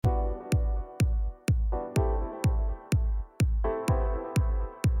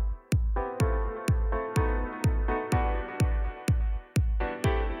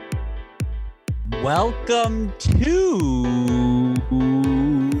Welcome to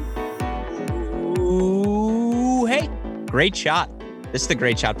Great Shot. This is the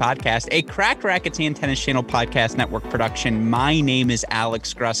Great Shot Podcast, a Cracked Racquets and Tennis Channel Podcast Network production. My name is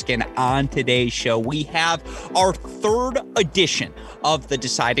Alex Gruskin. On today's show, we have our third edition of The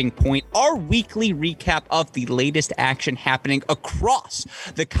Deciding Point, our weekly recap of the latest action happening across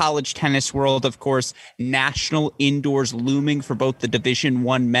the college tennis world. Of course, national indoors looming for both the Division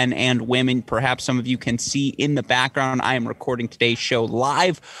I men and women. Perhaps some of you can see in the background, I am recording today's show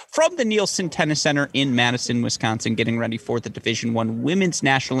live from the Nielsen Tennis Center in Madison, Wisconsin, getting ready for the Division I Women's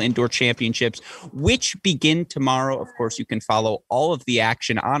National Indoor Championships, which begin tomorrow. Of course, you can follow all of the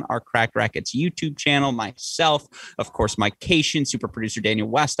action on our Cracked Racquets YouTube channel. Myself, of course, Mike Cation, super producer Daniel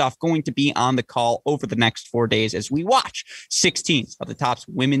Westoff, going to be on the call over the next 4 days as we watch 16 of the top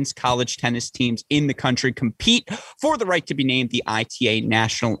women's college tennis teams in the country compete for the right to be named the ITA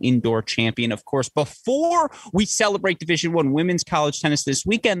National Indoor Champion. Of course, before we celebrate Division I women's college tennis this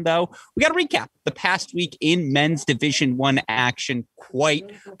weekend, though, we got to recap the past week in men's Division I action.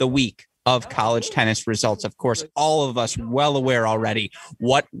 Quite the week of college tennis results. Of course, all of us well aware already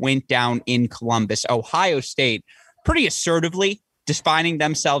what went down in Columbus. Ohio State pretty assertively defining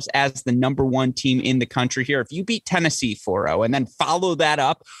themselves as the number one team in the country here. If you beat Tennessee 4-0 and then follow that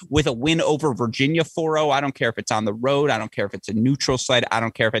up with a win over Virginia 4-0, I don't care if it's on the road, I don't care if it's a neutral site, I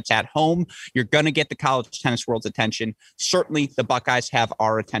don't care if it's at home, you're going to get the college tennis world's attention. Certainly the Buckeyes have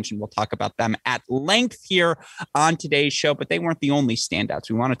our attention. We'll talk about them at length here on today's show, but they weren't the only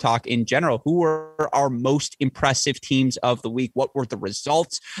standouts. We want to talk in general. Who were our most impressive teams of the week? What were the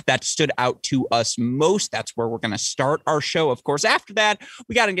results that stood out to us most? That's where we're going to start our show. Of course, after that,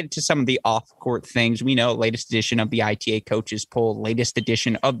 we got to get into some of the off-court things. We know latest edition of the ITA coaches poll, latest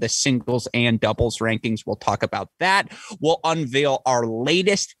edition of the singles and doubles rankings. We'll talk about that. We'll unveil our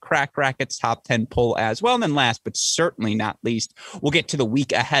latest Cracked Racquets top 10 poll as well. And then last, but certainly not least, we'll get to the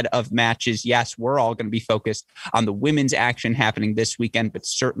week ahead of matches. Yes, we're all going to be focused on the women's action happening this weekend, but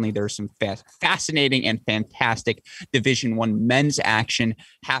certainly there's some fascinating and fantastic Division I men's action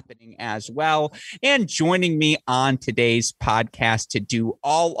happening as well. And joining me on today's podcast to do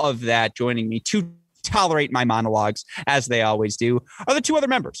all of that, joining me to tolerate my monologues, as they always do, are the two other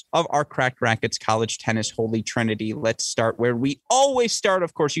members of our Cracked Racquets College Tennis Holy Trinity. Let's start where we always start.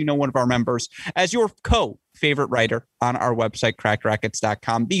 Of course, you know one of our members as your favorite writer on our website,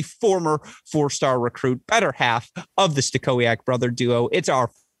 crackedrackets.com, the former four-star recruit, better half of the Stachowiak brother duo. It's our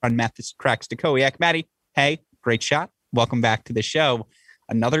friend Matt Crack Stachowiak. Matty, hey, great shot. Welcome back to the show.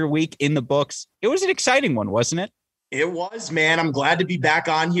 Another week in the books. It was an exciting one, wasn't it? It was, man. I'm glad to be back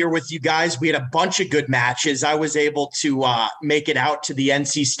on here with you guys. We had a bunch of good matches. I was able to make it out to the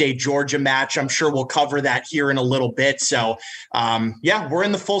NC State Georgia match. I'm sure we'll cover that here in a little bit. So, we're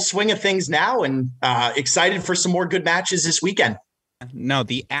in the full swing of things now and excited for some more good matches this weekend. No,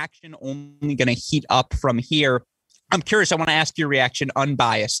 the action only going to heat up from here. I'm curious. I want to ask your reaction,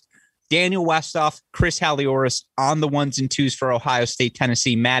 unbiased. Daniel Westoff, Chris Halioris on the ones and twos for Ohio State,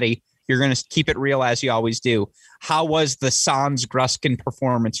 Tennessee. Matty, you're going to keep it real as you always do. How was the Sans Gruskin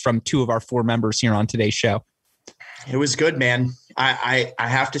performance from two of our four members here on today's show? It was good, man. I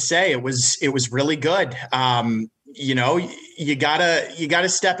have to say it was really good. You gotta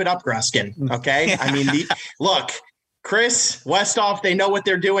step it up, Gruskin. Okay. I mean, look, Chris Westoff, they know what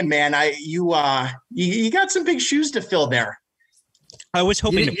they're doing, man. You got some big shoes to fill there. I was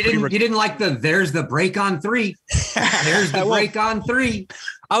hoping you didn't like there's the break on three. There's the break on three.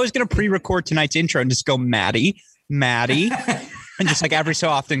 I was going to pre-record tonight's intro and just go Maddie. And just like every so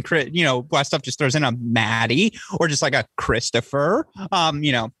often, Westoff just throws in a Maddie or just like a Christopher. I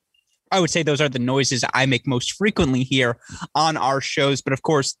would say those are the noises I make most frequently here on our shows. But of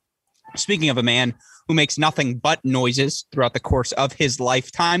course, speaking of a man who makes nothing but noises throughout the course of his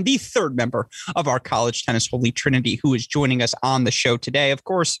lifetime, the third member of our College Tennis Holy Trinity who is joining us on the show today. Of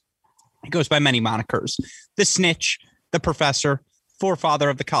course, he goes by many monikers. The Snitch, the Professor, forefather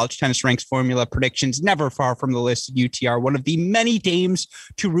of the college tennis ranks formula predictions, never far from the list of UTR, one of the many dames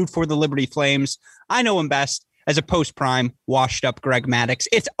to root for the Liberty Flames. I know him best as a post-prime, washed-up Greg Maddux.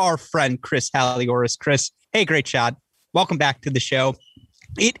 It's our friend Chris Halioris. Chris, hey, great shot. Welcome back to the show.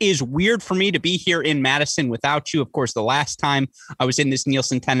 It is weird for me to be here in Madison without you. Of course, the last time I was in this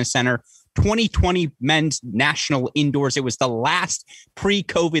Nielsen Tennis Center, 2020 men's national indoors. It was the last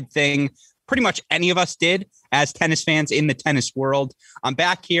pre-COVID thing pretty much any of us did as tennis fans in the tennis world. I'm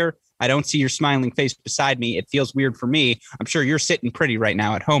back here. I don't see your smiling face beside me. It feels weird for me. I'm sure you're sitting pretty right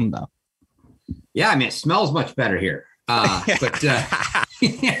now at home, though. Yeah, I mean, it smells much better here.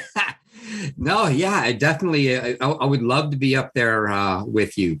 No, yeah, I definitely. I would love to be up there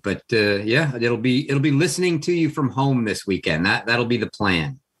with you, but yeah, it'll be listening to you from home this weekend. That'll be the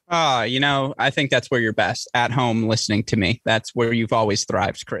plan. I think that's where you're best, at home listening to me. That's where you've always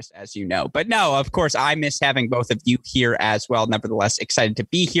thrived, Chris, as you know. But no, of course, I miss having both of you here as well. Nevertheless, excited to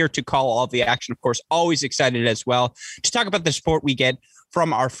be here to call all of the action. Of course, always excited as well to talk about the support we get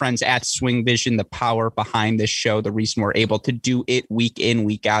from our friends at Swing Vision, the power behind this show, the reason we're able to do it week in,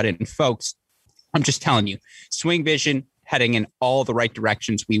 week out. And folks, I'm just telling you, Swing Vision heading in all the right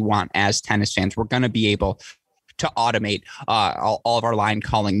directions we want as tennis fans. We're going to be able to automate all of our line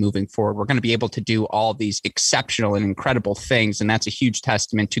calling moving forward. We're going to be able to do all these exceptional and incredible things. And that's a huge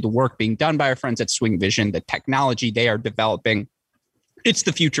testament to the work being done by our friends at Swing Vision, the technology they are developing. It's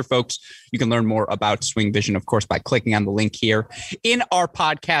the future, folks. You can learn more about Swing Vision, of course, by clicking on the link here in our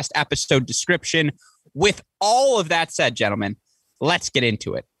podcast episode description. With all of that said, gentlemen, let's get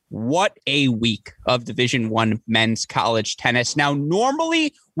into it. What a week of Division I men's college tennis. Now,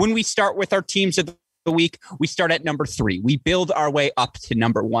 normally when we start with our teams of the week, we start at number 3. We build our way up to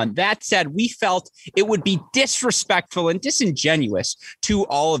number 1. That said, we felt it would be disrespectful and disingenuous to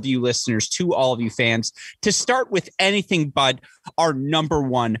all of you listeners, to all of you fans, to start with anything but our number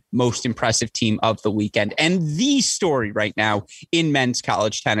 1 most impressive team of the weekend. And the story right now in men's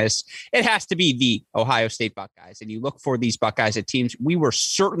college tennis, it has to be the Ohio State Buckeyes. And you look for these Buckeyes at teams we were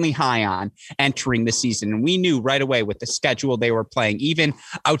certainly high on entering the season. And we knew right away with the schedule they were playing, even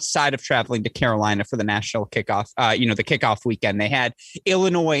outside of traveling to Carolina for the national kickoff, the kickoff weekend. They had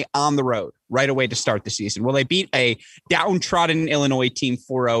Illinois on the road right away to start the season. Well, they beat a downtrodden Illinois team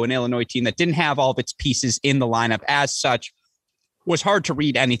 4-0, an Illinois team that didn't have all of its pieces in the lineup. As such, was hard to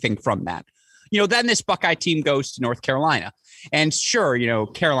read anything from that. Then this Buckeye team goes to North Carolina. And sure,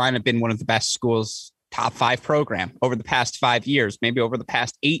 Carolina had been one of the best schools, top 5 program over the past 5 years, maybe over the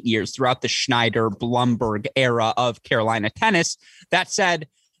past 8 years throughout the Schneider, Blumberg era of Carolina tennis. That said,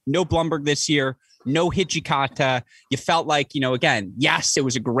 no Blumberg this year. No Hijikata. You felt like, again, yes, it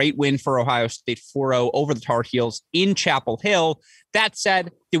was a great win for Ohio State 4-0 over the Tar Heels in Chapel Hill. That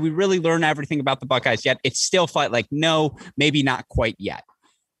said, did we really learn everything about the Buckeyes yet? It still felt like, no, maybe not quite yet.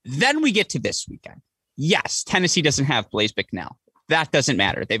 Then we get to this weekend. Yes, Tennessee doesn't have Blaise Bicknell. That doesn't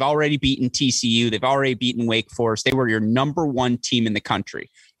matter. They've already beaten TCU. They've already beaten Wake Forest. They were your number 1 team in the country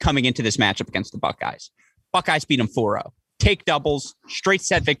coming into this matchup against the Buckeyes. Buckeyes beat them 4-0. Take doubles, straight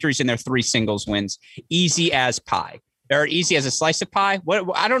set victories in their 3 singles wins. Easy as pie. Or easy as a slice of pie.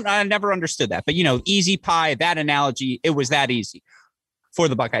 I never understood that. But, easy pie, that analogy, it was that easy for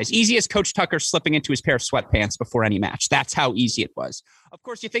the Buckeyes. Easy as Coach Tucker slipping into his pair of sweatpants before any match. That's how easy it was. Of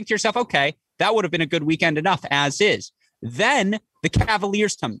course, you think to yourself, okay, that would have been a good weekend enough as is. Then the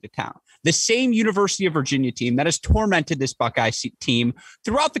Cavaliers come to town. The same University of Virginia team that has tormented this Buckeye team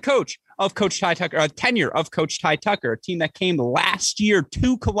throughout the tenure of Coach Ty Tucker, a team that came last year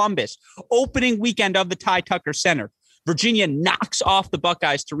to Columbus, opening weekend of the Ty Tucker Center. Virginia knocks off the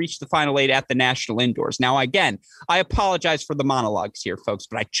Buckeyes to reach the Final 8 at the National Indoors. Now, again, I apologize for the monologues here, folks,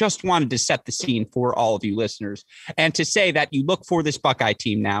 but I just wanted to set the scene for all of you listeners and to say that you look for this Buckeye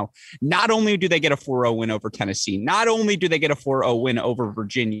team now. Not only do they get a 4-0 win over Tennessee, not only do they get a 4-0 win over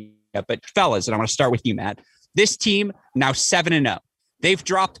Virginia, but fellas, and I'm going to start with you, Matt, this team now 7-0. They've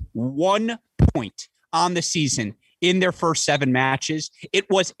dropped 1 point on the season in their first 7 matches. It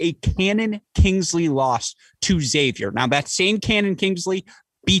was a Cannon Kingsley loss to Xavier. Now, that same Cannon Kingsley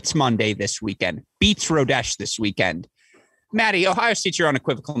beats Monday this weekend, beats Rodesh this weekend. Maddie, Ohio State's your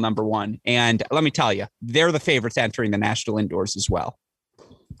unequivocal number 1. And let me tell you, they're the favorites entering the national indoors as well.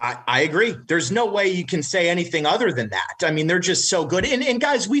 I agree. There's no way you can say anything other than that. I mean, they're just so good. And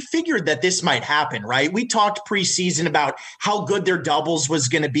guys, we figured that this might happen, right? We talked preseason about how good their doubles was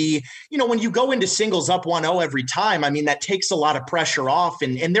going to be. When you go into singles up 1-0 every time, I mean, that takes a lot of pressure off,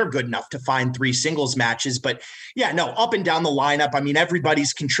 and they're good enough to find 3 singles matches. But yeah, no, up and down the lineup, I mean,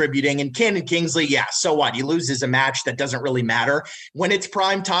 everybody's contributing. And Cannon Kingsley, yeah, so what? He loses a match that doesn't really matter. When it's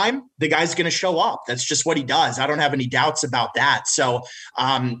prime time, the guy's going to show up. That's just what he does. I don't have any doubts about that. So,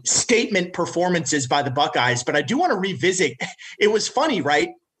 statement performances by the Buckeyes, but I do want to revisit. It was funny, right?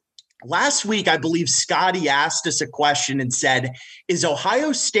 Last week, I believe Scotty asked us a question and said, is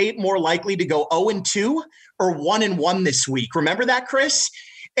Ohio State more likely to go 0-2 or 1-1 this week? Remember that, Chris?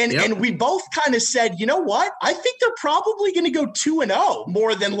 And we both kind of said, you know what? I think they're probably going to go 2-0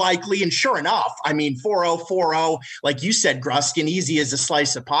 more than likely. And sure enough, I mean, 4-0, like you said, Gruskin, easy as a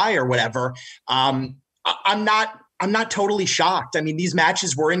slice of pie or whatever. I'm not totally shocked. I mean, these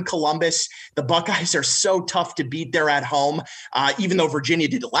matches were in Columbus. The Buckeyes are so tough to beat there at home, even though Virginia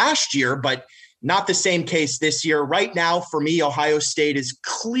did it last year. But Not the same case this year. Right now, for me, Ohio State is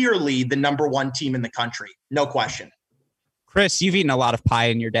clearly the number one team in the country. No question. Chris, you've eaten a lot of pie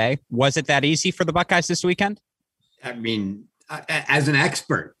in your day. Was it that easy for the Buckeyes this weekend? I mean, as an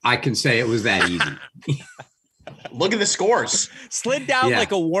expert, I can say it was that easy. Look at the scores. Slid down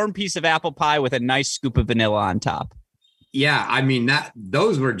like a warm piece of apple pie with a nice scoop of vanilla on top. Yeah, I mean,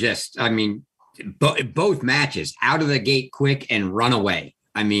 those were just, I mean, both matches out of the gate quick and run away.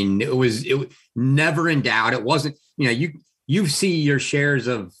 I mean, it was never in doubt. It wasn't, you see your shares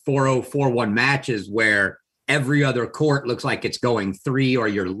of 4-0, 4-1 matches where every other court looks like it's going 3 or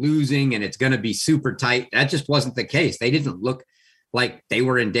you're losing and it's going to be super tight. That just wasn't the case. They didn't look like they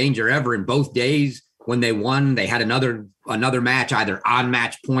were in danger ever. In both days when they won, they had another match, either on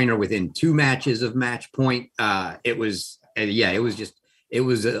match point or within 2 matches of match point. It was a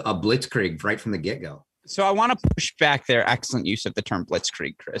blitzkrieg right from the get-go. So I want to push back their excellent use of the term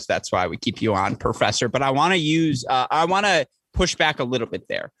blitzkrieg, Chris. That's why we keep you on, Professor. But I want to push back a little bit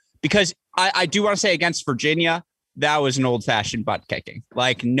there, because I do want to say against Virginia, that was an old-fashioned butt kicking.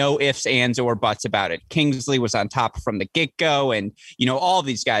 Like, no ifs, ands, or buts about it. Kingsley was on top from the get-go, and all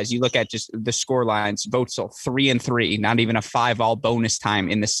these guys. You look at just the score lines. Voedsel 3-3, not even a 5-all bonus time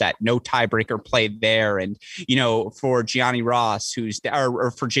in the set. No tiebreaker played there, and for Gianni Ross,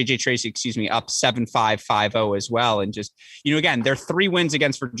 or for JJ Tracy, up 7-5, 5-0 as well, and just again, their 3 wins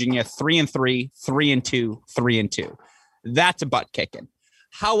against Virginia: 3-3, 3-2, 3-2. That's a butt kicking.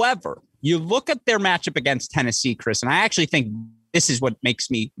 However, you look at their matchup against Tennessee, Chris, and I actually think this is what makes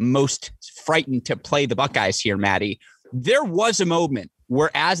me most frightened to play the Buckeyes here, Maddie. There was a moment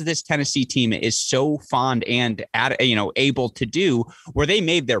where, as this Tennessee team is so fond and able to do, where they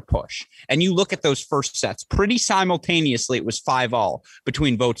made their push. And you look at those first sets pretty simultaneously. It was 5-all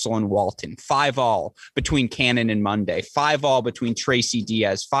between Voedsel and Walton, 5-all between Cannon and Monday, 5-all between Tracy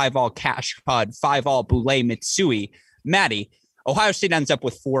Diaz, 5-all Cash Hud, 5-all Boulay Mitsui. Maddie, Ohio State ends up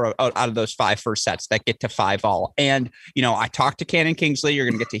with 4 out of those 5 first sets that get to 5-all. And, I talked to Cannon Kingsley. You're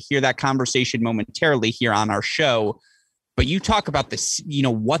going to get to hear that conversation momentarily here on our show. But you talk about this,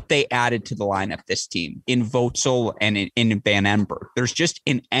 what they added to the lineup, this team, in Voedsel and in Van Ember. There's just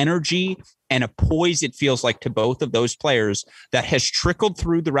an energy and a poise, it feels like, to both of those players that has trickled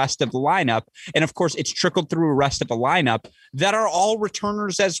through the rest of the lineup. And, of course, it's trickled through the rest of the lineup that are all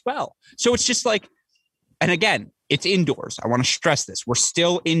returners as well. So it's just like, and again, it's indoors. I want to stress this. We're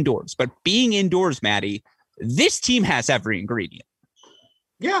still indoors, but being indoors, Maddie, this team has every ingredient.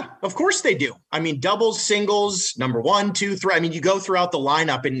 Yeah, of course they do. I mean, doubles, singles, number 1, 2, 3. I mean, you go throughout the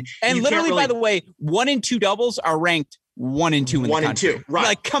lineup and literally, by the way, 1 and 2 doubles are ranked 1 and 2 in 1 the and country. 2, right?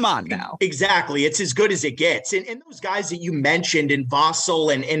 Like, come on now. Exactly. It's as good as it gets. And those guys that you mentioned in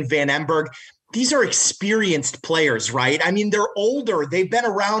Voedsel and Van Emberg, these are experienced players, right? I mean, they're older. They've been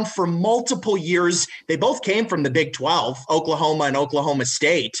around for multiple years. They both came from the Big 12, Oklahoma and Oklahoma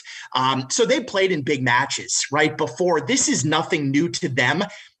State. So they played in big matches right before. This is nothing new to them.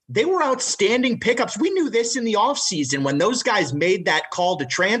 They were outstanding pickups. We knew this in the offseason when those guys made that call to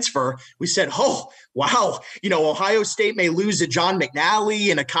transfer. We said, oh, wow, Ohio State may lose a John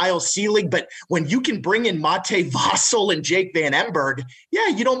McNally and a Kyle Seelig, but when you can bring in Mate Voedsel and Jake Van Emberg, yeah,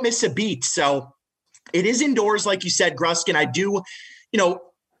 you don't miss a beat. So it is indoors, like you said, Gruskin. I do,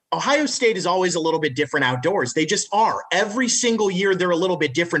 Ohio State is always a little bit different outdoors. They just are. Every single year they're a little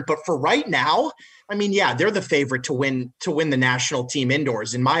bit different. But for right now, I mean, yeah, they're the favorite to win the national team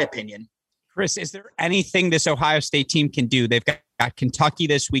indoors, in my opinion. Chris, is there anything this Ohio State team can do? They've got Kentucky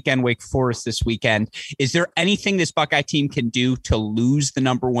this weekend, Wake Forest this weekend. Is there anything this Buckeye team can do to lose the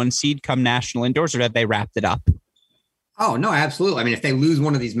number 1 seed come national indoors, or have they wrapped it up? Oh, no, absolutely. I mean, if they lose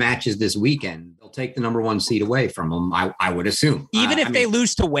one of these matches this weekend, they'll take the number 1 seed away from them, I would assume. Even if they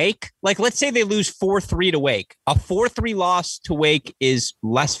lose to Wake, like let's say they lose 4-3 to Wake. A 4-3 loss to Wake is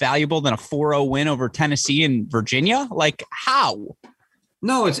less valuable than a 4-0 win over Tennessee and Virginia? Like, how?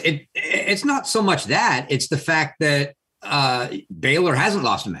 No, it's not so much that. It's the fact that Baylor hasn't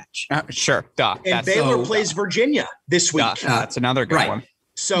lost a match. Sure. Duh. And Baylor plays Virginia this week. That's another good one.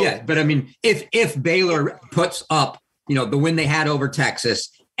 So yeah, but I mean, if Baylor puts up, the win they had over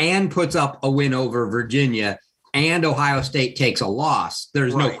Texas and puts up a win over Virginia and Ohio State takes a loss,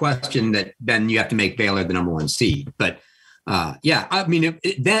 there's no question that then you have to make Baylor the number 1 seed. But yeah, I mean,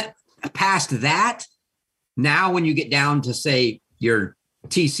 that past that, now when you get down to say your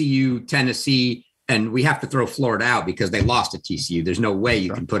TCU, Tennessee, and we have to throw Florida out because they lost to TCU. There's no way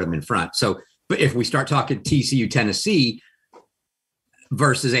you can put them in front. So, but if we start talking TCU, Tennessee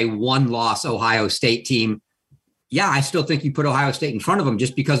versus a 1-loss Ohio State team, yeah, I still think you put Ohio State in front of them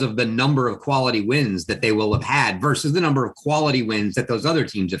just because of the number of quality wins that they will have had versus the number of quality wins that those other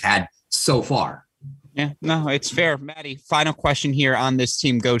teams have had so far. Yeah, no, it's fair. Maddie, final question here on this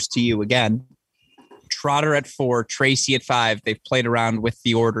team goes to you again. Trotter at 4, Tracy at 5. They've played around with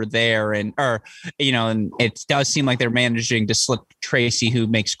the order there, and it does seem like they're managing to slip Tracy, who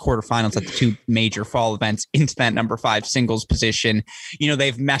makes quarterfinals at the 2 major fall events, into that number 5 singles position.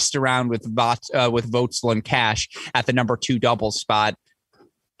 They've messed around with Voetzl and Cash at the number 2 doubles spot.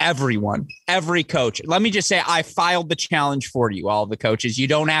 Every coach. Let me just say, I filed the challenge for you, all the coaches. You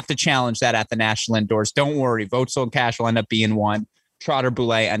don't have to challenge that at the national indoors. Don't worry. Voetzl and Cash will end up being 1. Trotter,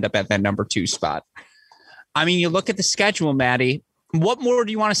 Boulay end up at that number 2 spot. I mean, you look at the schedule, Maddie. What more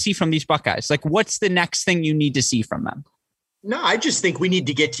do you want to see from these Buckeyes? Like, what's the next thing you need to see from them? No, I just think we need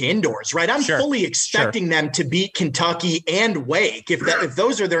to get to indoors, right? I'm fully expecting them to beat Kentucky and Wake. If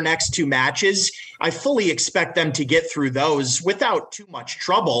those are their next 2 matches, I fully expect them to get through those without too much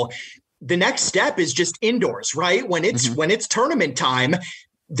trouble. The next step is just indoors, right? When it's tournament time,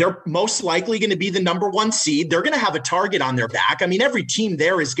 they're most likely going to be the number 1 seed. They're going to have a target on their back. I mean, every team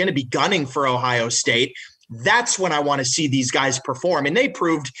there is going to be gunning for Ohio State. That's when I want to see these guys perform. And they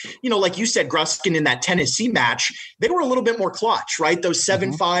proved, like you said, Gruskin, in that Tennessee match, they were a little bit more clutch, right? Those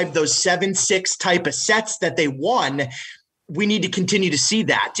 7-5, those 7-6 type of sets that they won. We need to continue to see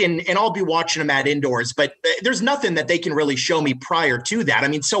that. And I'll be watching them at indoors, but there's nothing that they can really show me prior to that. I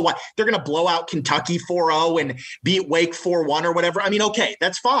mean, so what? They're going to blow out Kentucky 4-0 and beat Wake 4-1 or whatever. I mean, okay,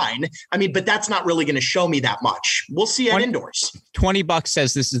 that's fine. I mean, but that's not really going to show me that much. We'll see at indoors. $20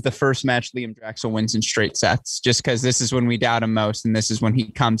 says this is the first match Liam Drexel wins in straight sets, just because this is when we doubt him most, and this is when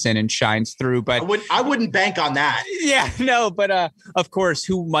he comes in and shines through. But I wouldn't bank on that. Yeah, no, but of course,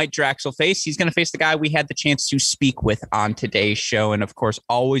 who might Drexel face? He's going to face the guy we had the chance to speak with on today's show. And of course,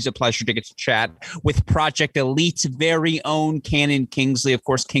 always a pleasure to get to chat with Project Elite's very own Cannon Kingsley. Of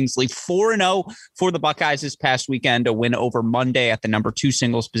course, Kingsley 4-0 for the Buckeyes this past weekend, a win over Monday at the number 2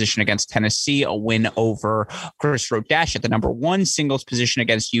 singles position against Tennessee, a win over Chris Rodesch at the number 1 singles position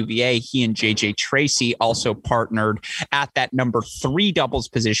against UVA. He and JJ Tracy also partnered at that number 3 doubles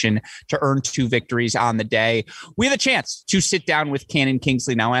position to earn 2 victories on the day. We have a chance to sit down with Cannon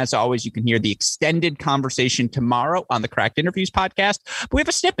Kingsley. Now, as always, you can hear the extended conversation tomorrow on the Cracked Interviews podcast, but we have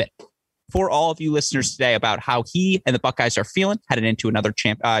a snippet for all of you listeners today about how he and the Buckeyes are feeling headed into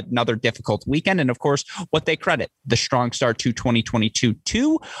another difficult weekend, and of course what they credit the strong start to 2022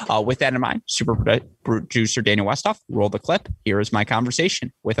 to. With that in mind, super producer Daniel Westoff, roll the clip. Here is my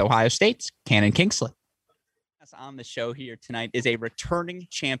conversation with Ohio State's Cannon Kingsley. On the show here tonight is a returning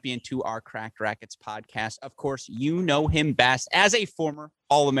champion to our Cracked Racquets podcast. Of course, you know him best as a former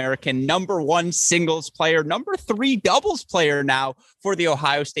All-American, number 1 singles player, number 3 doubles player now for the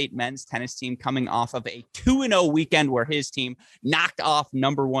Ohio State men's tennis team, coming off of a 2-0 weekend where his team knocked off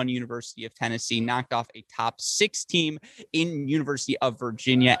number 1 University of Tennessee, knocked off a top 6 team in University of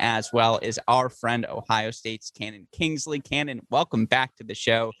Virginia, as well as our friend Ohio State's Cannon Kingsley. Cannon, welcome back to the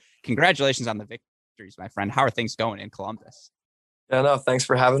show. Congratulations on the victory, my friend. How are things going in Columbus? Yeah, no, thanks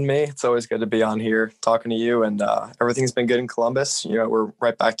for having me. It's always good to be on here talking to you, and everything's been good in Columbus. We're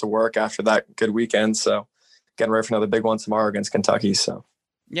right back to work after that good weekend, so getting ready for another big one tomorrow against Kentucky. So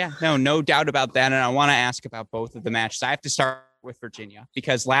yeah, no doubt about that. And I want to ask about both of the matches. I have to start with Virginia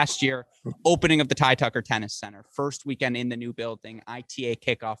because last year, opening of the Ty Tucker Tennis Center, first weekend in the new building, ITA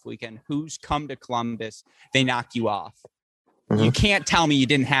kickoff weekend, who's come to Columbus, they knock you off. You can't tell me you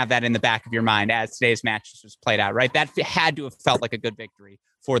didn't have that in the back of your mind as today's match was played out, right? That had to have felt like a good victory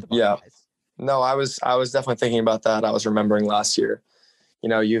for the Buckeyes. Yeah. No, I was definitely thinking about that. I was remembering last year,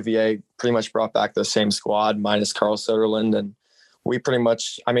 UVA pretty much brought back the same squad minus Carl Soderlund. And we pretty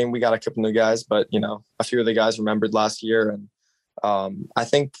much, we got a couple new guys, but, a few of the guys remembered last year. And I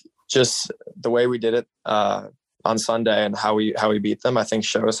think just the way we did it on Sunday and how we beat them, I think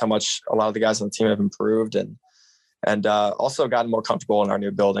shows how much a lot of the guys on the team have improved and also gotten more comfortable in our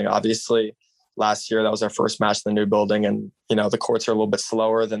new building. Obviously, last year, that was our first match in the new building. And, the courts are a little bit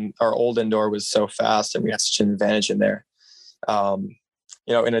slower than our old indoor was so fast. And we had such an advantage in there.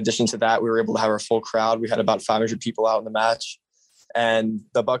 In addition to that, we were able to have our full crowd. We had about 500 people out in the match. And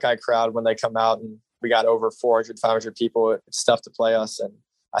the Buckeye crowd, when they come out, and we got over 400, 500 people, it's tough to play us. And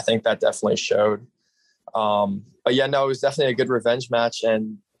I think that definitely showed. But yeah, no, it was definitely a good revenge match.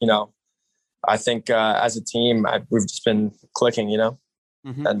 And, I think as a team, we've just been clicking,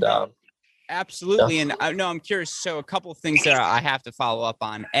 and absolutely. Yeah. And I'm curious. So a couple of things that I have to follow up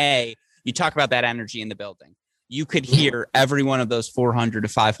on. A, you talk about that energy in the building. you could hear every one of those 400 to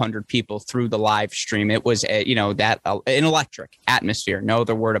 500 people through the live stream. It was, an electric atmosphere. No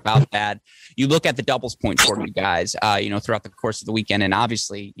other word about that. You look at the doubles points for you guys, throughout the course of the weekend. And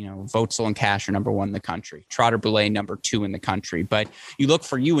obviously, Vogtsel and Cash are number 1 in the country. Trotter-Boulet, number 2 in the country. But you look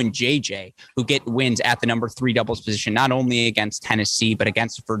for you and JJ, who get wins at the number 3 doubles position, not only against Tennessee, but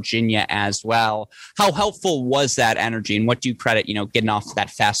against Virginia as well. How helpful was that energy? And what do you credit, getting off to that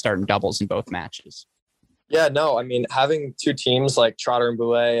fast start in doubles in both matches? Yeah, no, I mean, having 2 teams like Trotter and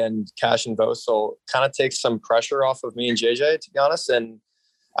Boulet and Cash and Vogtsel kind of takes some pressure off of me and JJ, to be honest. And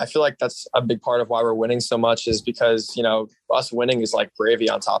I feel like that's a big part of why we're winning so much, is because, us winning is like gravy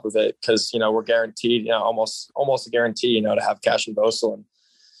on top of it, because, we're guaranteed, almost a guarantee, to have Cash and Vogtsel and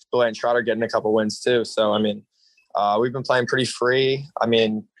Boulet and Trotter getting a couple wins too. So, I mean, we've been playing pretty free. I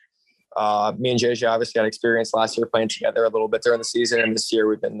mean, me and JJ obviously had experience last year playing together a little bit during the season. And this year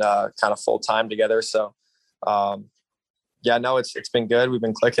we've been kind of full time together. So, it's been good. We've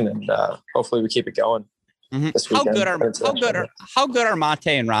been clicking, and hopefully we keep it going. This weekend. How good are Mate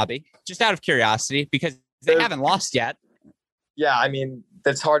and Robbie? Just out of curiosity, because they haven't lost yet. Yeah, I mean,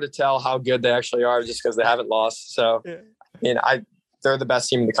 it's hard to tell how good they actually are just because they haven't lost. So, yeah. I mean, they're the best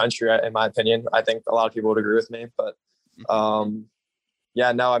team in the country, in my opinion. I think a lot of people would agree with me, but I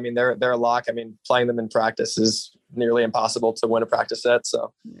mean, they're a lock. I mean, playing them in practice is nearly impossible to win a practice set.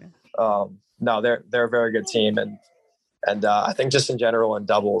 So, no, they're a very good team, and I think just in general in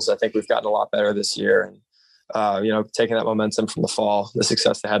doubles, I think we've gotten a lot better this year, and taking that momentum from the fall, the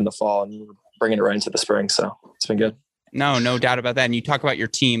success they had in the fall, and bringing it right into the spring. So it's been good. No doubt about that. And you talk about your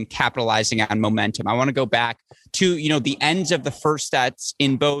team capitalizing on momentum. I want to go back to the ends of the first sets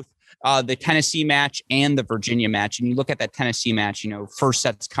in both the Tennessee match and the Virginia match. And you look at that Tennessee match, first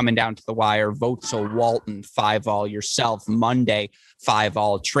set's coming down to the wire. Vogtsel, Walton, 5-all. Yourself, Monday,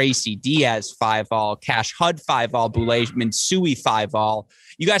 5-all. Tracy, Diaz, 5-all. Cash, Hud, 5-all. Boulet, Mansui, 5-all.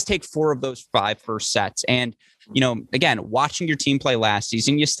 You guys take 4 of those 5 first sets. And, again, watching your team play last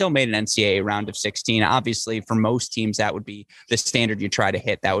season, you still made an NCAA round of 16. Obviously, for most teams, that would be the standard you try to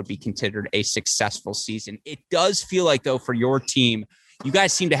hit. That would be considered a successful season. It does feel like, though, for your team, you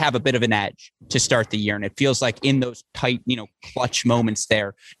guys seem to have a bit of an edge to start the year. And it feels like in those tight, clutch moments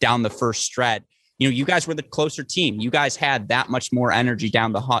there down the first stretch, you guys were the closer team. You guys had that much more energy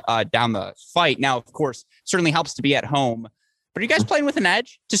down the fight. Now, of course, certainly helps to be at home. But are you guys playing with an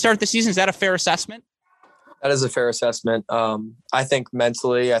edge to start the season? Is that a fair assessment? That is a fair assessment. I think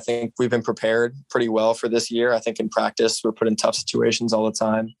mentally, we've been prepared pretty well for this year. I think in practice, we're put in tough situations all the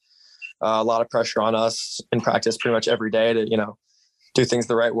time. A lot of pressure on us in practice pretty much every day to, do things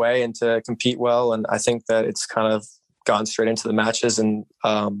the right way and to compete well. And I think that it's kind of gone straight into the matches. And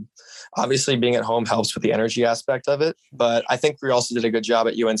obviously being at home helps with the energy aspect of it. But I think we also did a good job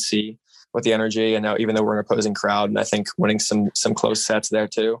at UNC with the energy. And now, even though we're an opposing crowd, and I think winning some close sets there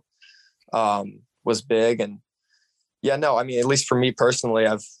too was big. And I mean, at least for me personally,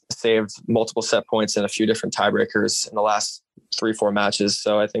 I've saved multiple set points in a few different tiebreakers in the last 3-4 matches.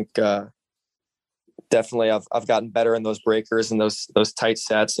 So I think definitely I've gotten better in those breakers and those tight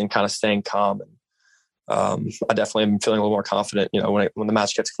sets and kind of staying calm. And I definitely am feeling a little more confident, when the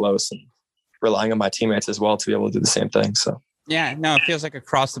match gets close, and relying on my teammates as well to be able to do the same thing. So. Yeah, no, it feels like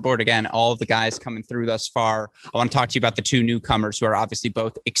across the board, again, all of the guys coming through thus far. I want to talk to you about the 2 newcomers who are obviously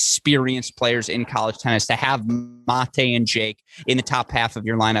both experienced players in college tennis. To have Mate and Jake in the top half of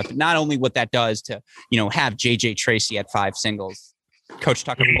your lineup, not only what that does to, have JJ Tracy at 5 singles, Coach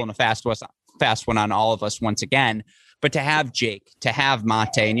Tucker pulling a fast one on all of us once again, but to have Jake, to have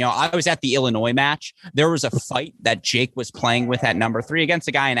Mate. And, I was at the Illinois match. There was a fight that Jake was playing with at number 3 against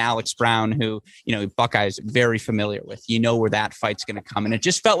a guy in Alex Brown who, Buckeye's very familiar with. Where that fight's going to come. And it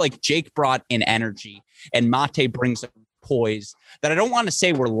just felt like Jake brought in energy, and Mate brings a poise that I don't want to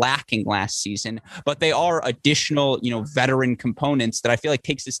say were lacking last season, but they are additional, veteran components that I feel like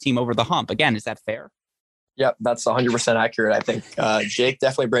takes this team over the hump. Again, is that fair? Yep, that's 100% accurate. I think Jake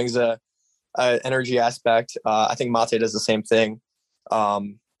definitely brings a energy aspect. I think Mate does the same thing.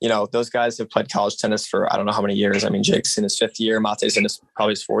 Those guys have played college tennis for I don't know how many years. I mean, Jake's in his 5th year, Mate's in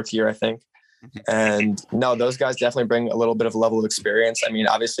probably his 4th year, I think. And no, those guys definitely bring a little bit of a level of experience. I mean,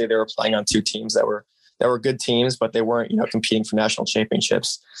 obviously they were playing on 2 teams that were good teams, but they weren't, competing for national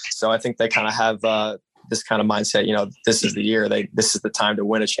championships. So I think they kind of have this kind of mindset, this is the year, this is the time to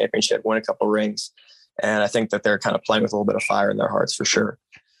win a championship, win a couple rings. And I think that they're kind of playing with a little bit of fire in their hearts for sure.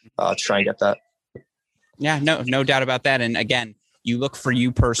 To try and get that. Yeah, no doubt about that. And again, you look for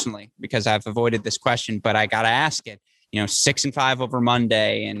you personally, because I've avoided this question, but I got to ask it, 6-5 over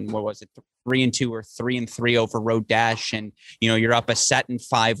Monday. And what was it? 3-2 or 3-3 over Road Dash. And, you're up a set in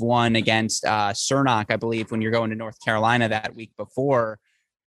 5-1 against Cernoch, I believe, when you're going to North Carolina that week before.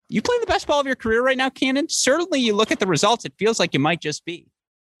 You playing the best ball of your career right now, Cannon? Certainly you look at the results, it feels like you might just be.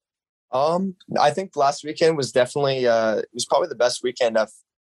 I think last weekend was definitely, it was probably the best weekend of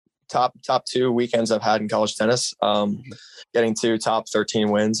top 2 weekends I've had in college tennis. Getting to top 13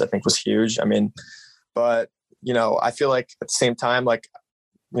 wins, I think was huge. I mean, but, I feel like at the same time,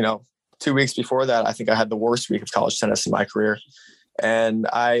 2 weeks before that, I think I had the worst week of college tennis in my career. And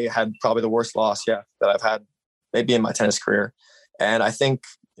I had probably the worst loss, that I've had maybe in my tennis career. And I think,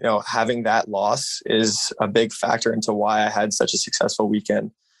 having that loss is a big factor into why I had such a successful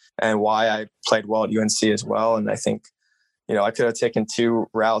weekend and why I played well at UNC as well. And I think, I could have taken 2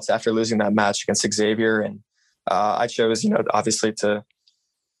 routes after losing that match against Xavier. And I chose, obviously to,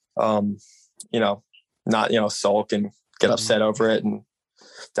 not, sulk and get upset over it and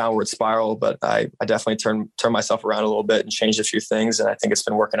downward spiral. But I definitely turned myself around a little bit and changed a few things. And I think it's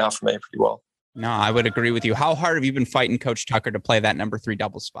been working out for me pretty well. No, I would agree with you. How hard have you been fighting Coach Tucker to play that number 3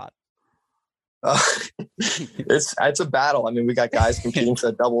 double spot? It's a battle. I mean, we got guys competing for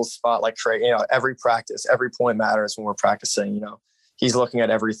the double spot like Trey. Every practice, every point matters when we're practicing. He's looking at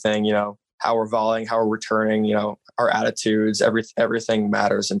everything. How we're volleying, how we're returning. Our attitudes, everything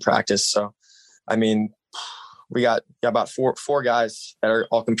matters in practice. So, I mean, we got about four guys that are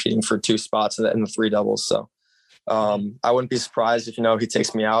all competing for 2 spots in the 3 doubles. So, I wouldn't be surprised if he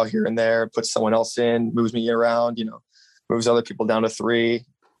takes me out here and there, puts someone else in, moves me around. Moves other people down to 3.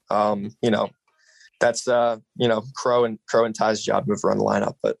 That's Crow and Ty's job to move around the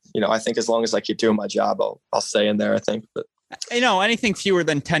lineup. But I think as long as I keep doing my job, I'll stay in there. I think. But anything fewer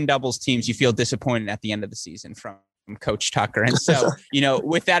than 10 doubles teams, you feel disappointed at the end of the season from Coach Tucker. And so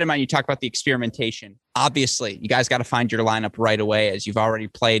with that in mind, you talk about the experimentation. Obviously, you guys got to find your lineup right away, as you've already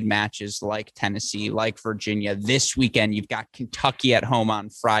played matches like Tennessee, like Virginia. This weekend, you've got Kentucky at home on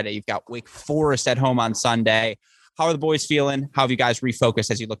Friday. You've got Wake Forest at home on Sunday. How are the boys feeling? How have you guys refocused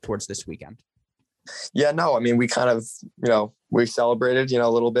as you look towards this weekend? Yeah, no, I mean, we kind of, we celebrated, a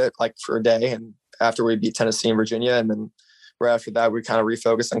little bit like for a day, and after we beat Tennessee and Virginia, and then right after that, we kind of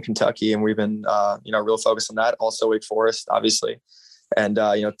refocused on Kentucky, and we've been, real focused on that. Also Wake Forest, obviously. And,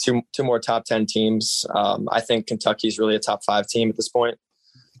 two more top 10 teams. I think Kentucky is really a top 5 team at this point.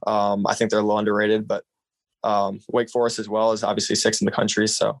 I think they're a little underrated, but Wake Forest as well is obviously 6th in the country.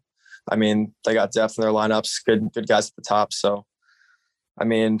 So, I mean, they got depth in their lineups, good guys at the top. So, I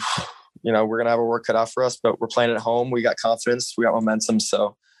mean, we're going to have a work cut out for us, but we're playing at home. We got confidence. We got momentum.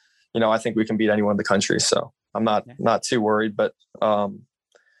 So, I think we can beat anyone in the country. So I'm not too worried, but,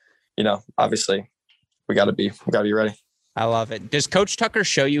 obviously we got to be ready. I love it. Does Coach Tucker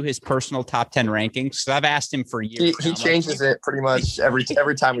show you his personal top 10 rankings? So I've asked him for years. He changes it pretty much every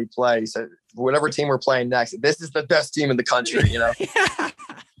time we play. So whatever team we're playing next, this is the best team in the country, He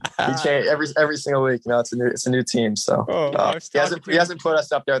changes every single week. It's a new team. So he hasn't put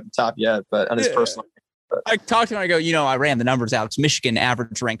us up there at the top yet, but on his personal. I talked to him. I go, I ran the numbers, Alex. Michigan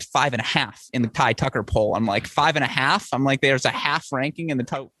average ranked 5.5 in the Ty Tucker poll. I'm like 5.5. I'm like, there's a half ranking in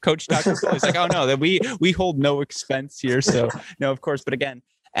the Coach Tucker poll. He's like, oh no, that we hold no expense here. So no, of course. But again,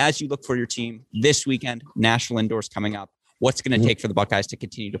 as you look for your team this weekend, national indoors coming up, what's going to take for the Buckeyes to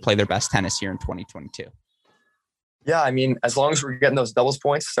continue to play their best tennis here in 2022? Yeah, I mean, as long as we're getting those doubles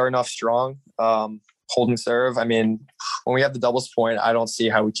points, starting off strong, holding serve. I mean, when we have the doubles point, I don't see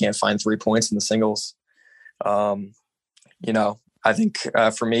how we can't find 3 points in the singles. I think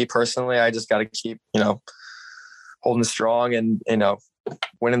for me personally, I just got to keep, holding strong and,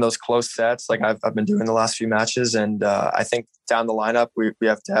 winning those close sets like I've been doing the last few matches. And I think down the lineup, we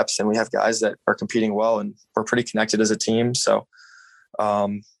have depth and we have guys that are competing well and we're pretty connected as a team. So,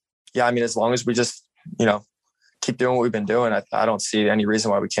 as long as we just, keep doing what we've been doing, I don't see any reason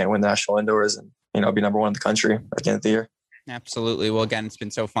why we can't win national indoors and, be number 1 in the country at the end of the year. Absolutely. Well, again, it's been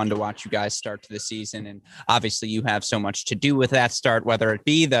so fun to watch you guys start to the season. And obviously you have so much to do with that start, whether it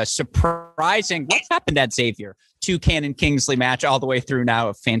be the surprising what's happened at Xavier, 2 Cannon Kingsley match all the way through now.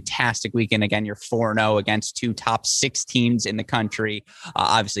 A fantastic weekend. Again, you're 4-0 against 2 top 6 teams in the country.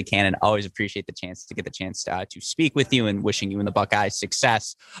 Obviously, Cannon, always appreciate the chance to speak with you and wishing you and the Buckeyes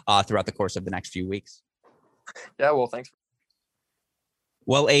success throughout the course of the next few weeks. Yeah, well, thanks.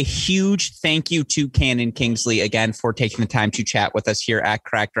 Well, a huge thank you to Cannon Kingsley again for taking the time to chat with us here at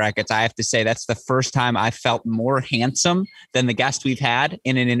Cracked Racquets. I have to say that's the first time I felt more handsome than the guest we've had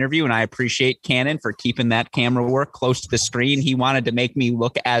in an interview, and I appreciate Cannon for keeping that camera work close to the screen. He wanted to make me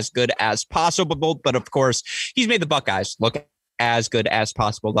look as good as possible, but of course, he's made the Buckeyes look as good as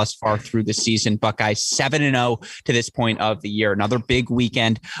possible thus far through the season. Buckeyes 7-0 to this point of the year. Another big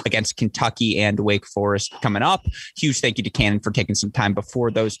weekend against Kentucky and Wake Forest coming up. Huge thank you to Cannon for taking some time before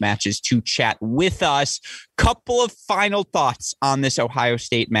those matches to chat with us. Couple of final thoughts on this Ohio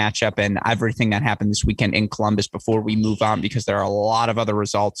State matchup and everything that happened this weekend in Columbus before we move on, because there are a lot of other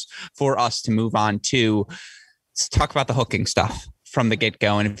results for us to move on to. Let's talk about the hooking stuff from the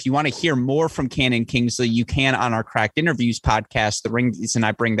get-go. And if you want to hear more from Cannon Kingsley, you can on our Cracked Interviews podcast. The reason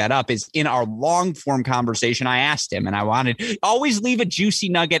I bring that up is in our long-form conversation, I asked him, and I wanted always leave a juicy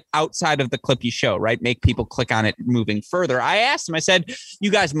nugget outside of the clip you show, right? Make people click on it moving further. I asked him, I said,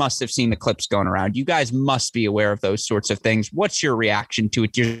 you guys must have seen the clips going around. You guys must be aware of those sorts of things. What's your reaction to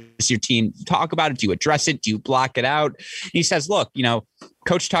it? Does your team talk about it? Do you address it? Do you block it out? And he says, look,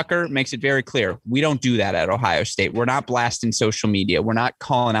 Coach Tucker makes it very clear. We don't do that at Ohio State. We're not blasting social media. We're not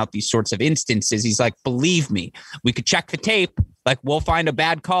calling out these sorts of instances. He's like, believe me, we could check the tape. Like, we'll find a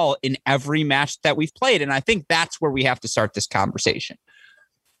bad call in every match that we've played. And I think that's where we have to start this conversation.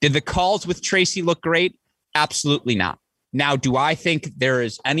 Did the calls with Tracy look great? Absolutely not. Now, do I think there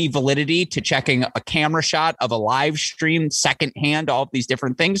is any validity to checking a camera shot of a live stream secondhand, all of these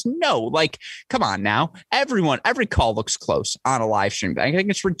different things? No, like, come on now. Every call looks close on a live stream. I think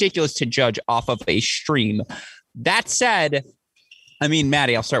it's ridiculous to judge off of a stream. That said, I mean,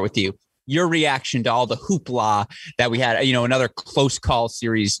 Maddie, I'll start with you. Your reaction to all the hoopla that we had, another close call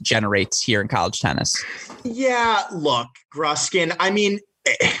series generates here in college tennis. Yeah, look, Gruskin, I mean,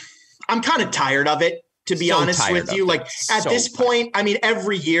 I'm kind of tired of it. To be honest with you, like at this point, I mean,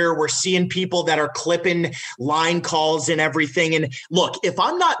 every year we're seeing people that are clipping line calls and everything. And look, if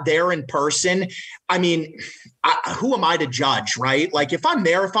I'm not there in person, I mean, who am I to judge, right? Like if I'm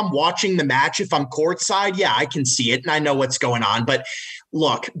there, if I'm watching the match, if I'm courtside, yeah, I can see it and I know what's going on. But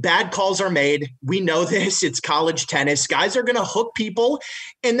look, bad calls are made. We know this. It's college tennis. Guys are going to hook people.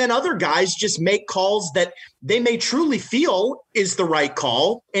 And then other guys just make calls that they may truly feel is the right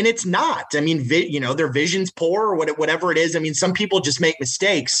call. And it's not. I mean, their vision's poor or whatever it is. I mean, some people just make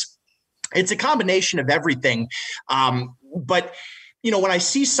mistakes. It's a combination of everything. But when I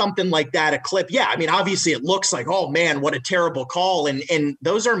see something like that, a clip, yeah, I mean, obviously it looks like, oh man, what a terrible call. And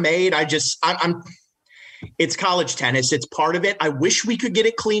those are made. It's college tennis. It's part of it. I wish we could get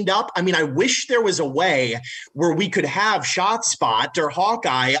it cleaned up. I mean, I wish there was a way where we could have ShotSpot or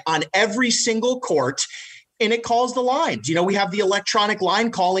Hawkeye on every single court and it calls the lines. We have the electronic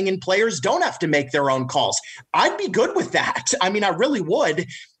line calling and players don't have to make their own calls. I'd be good with that. I mean, I really would,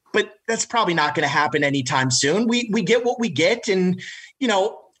 but that's probably not going to happen anytime soon. We get what we get. And,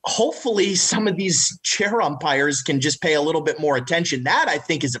 hopefully some of these chair umpires can just pay a little bit more attention. That I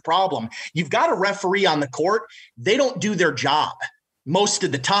think is a problem. You've got a referee on the court. They don't do their job most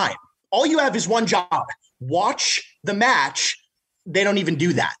of the time. All you have is one job. Watch the match. They don't even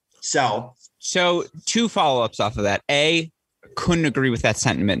do that. So two follow-ups off of that. A, couldn't agree with that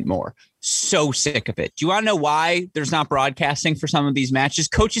sentiment more. So sick of it. Do you want to know why there's not broadcasting for some of these matches?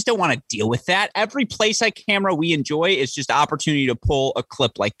 Coaches don't want to deal with that. Every play site camera we enjoy is just opportunity to pull a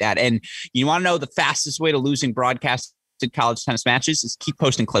clip like that. And you want to know the fastest way to losing broadcasted college tennis matches is keep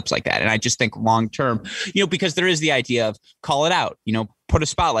posting clips like that. And I just think long term, because there is the idea of call it out, put a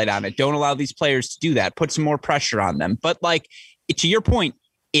spotlight on it. Don't allow these players to do that. Put some more pressure on them. But like, to your point,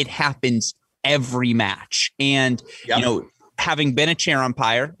 it happens every match. And, having been a chair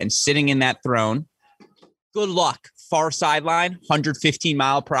umpire and sitting in that throne, good luck. Far sideline, 115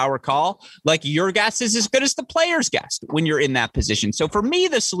 mile per hour call. Like, your guess is as good as the player's guess when you're in that position. So for me,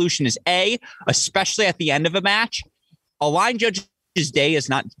 the solution is A, especially at the end of a match, a line judge's day is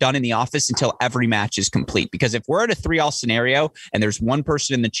not done in the office until every match is complete. Because if we're at a 3-all scenario and there's one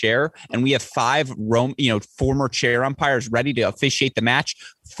person in the chair and we have 5 former chair umpires ready to officiate the match,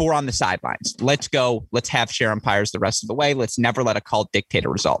 4 on the sidelines. Let's go. Let's have chair umpires the rest of the way. Let's never let a call dictate a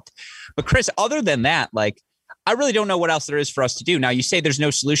result. But Chris, other than that, I really don't know what else there is for us to do. Now, you say there's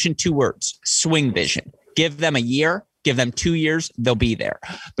no solution. 2 words: swing vision. Give them a year. Give them 2 years. They'll be there.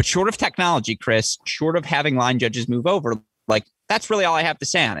 But short of technology, Chris, short of having line judges move over, that's really all I have to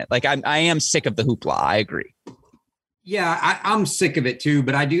say on it. I am sick of the hoopla. I agree. Yeah, I'm sick of it too.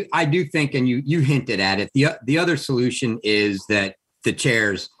 But I do think, and you hinted at it, the other solution is that the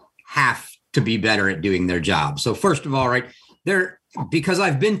chairs have to be better at doing their job. So first of all, right there, because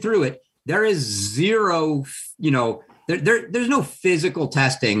I've been through it, there is zero, there's no physical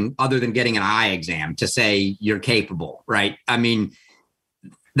testing other than getting an eye exam to say you're capable, right? I mean,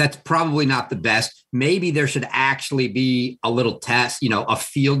 that's probably not the best. Maybe there should actually be a little test, a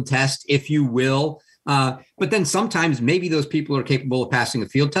field test, if you will. But then sometimes maybe those people are capable of passing a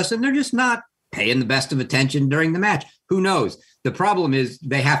field test and they're just not paying the best of attention during the match. Who knows? The problem is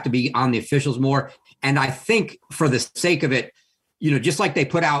they have to be on the officials more. And I think for the sake of it, just like they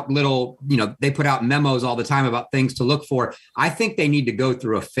put out they put out memos all the time about things to look for. I think they need to go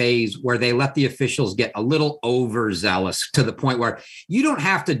through a phase where they let the officials get a little overzealous to the point where you don't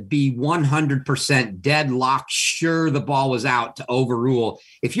have to be 100% deadlock sure the ball was out to overrule.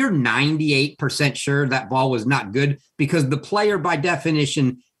 If you're 98% sure that ball was not good, because the player by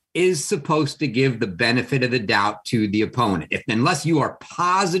definition is supposed to give the benefit of the doubt to the opponent. Unless you are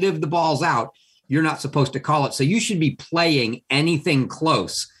positive the ball's out, you're not supposed to call it. So you should be playing anything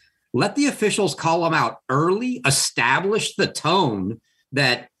close. Let the officials call them out early, establish the tone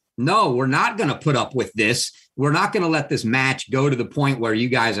that, no, we're not going to put up with this. We're not going to let this match go to the point where you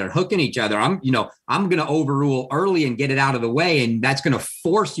guys are hooking each other. I'm going to overrule early and get it out of the way. And that's going to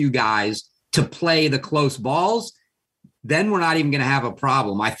force you guys to play the close balls. Then we're not even going to have a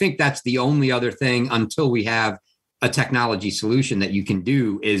problem. I think that's the only other thing until we have a technology solution that you can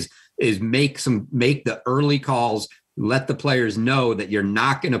do is make the early calls, let the players know that you're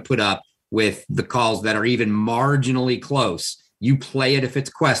not going to put up with the calls that are even marginally close. You play it if it's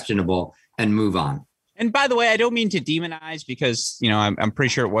questionable and move on. And by the way, I don't mean to demonize because, I'm pretty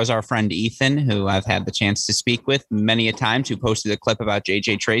sure it was our friend Ethan, who I've had the chance to speak with many a times, who posted a clip about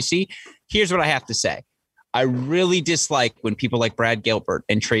JJ Tracy. Here's what I have to say. I really dislike when people like Brad Gilbert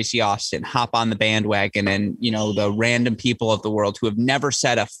and Tracy Austin hop on the bandwagon and, the random people of the world who have never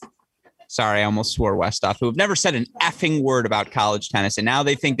said I almost swore Westhoff, who have never said an effing word about college tennis. And now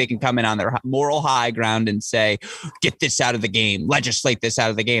they think they can come in on their moral high ground and say, get this out of the game, legislate this out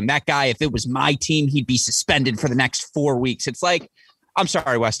of the game. That guy, if it was my team, he'd be suspended for the next 4 weeks. It's like, I'm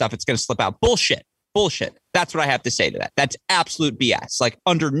sorry, Westhoff, it's going to slip out. Bullshit. That's what I have to say to that. That's absolute BS. Like,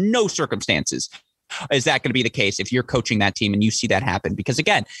 under no circumstances is that going to be the case if you're coaching that team and you see that happen. Because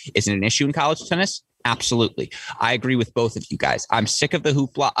again, is it an issue in college tennis? Absolutely. I agree with both of you guys. I'm sick of the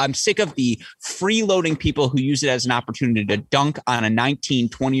hoopla. I'm sick of the freeloading people who use it as an opportunity to dunk on a 19,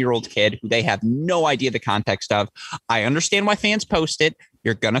 20-year-old kid who they have no idea the context of. I understand why fans post it.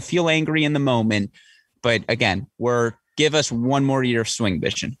 You're going to feel angry in the moment. But again, give us one more year of Swing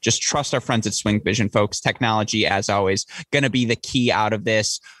Vision. Just trust our friends at Swing Vision, folks. Technology, as always, going to be the key out of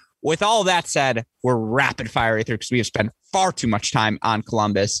this. With all that said, we're rapid fire through because we have spent far too much time on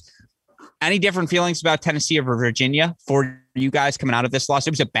Columbus. Any different feelings about Tennessee or Virginia for you guys coming out of this loss?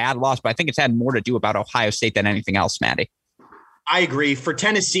 It was a bad loss, but I think it's had more to do about Ohio State than anything else, Maddie. I agree. For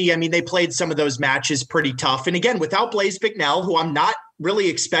Tennessee, I mean, they played some of those matches pretty tough. And again, without Blaise Bicknell, who I'm not really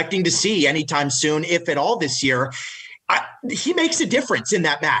expecting to see anytime soon, if at all this year, he makes a difference in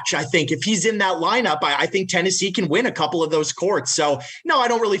that match. I think if he's in that lineup, I think Tennessee can win a couple of those courts. So no, I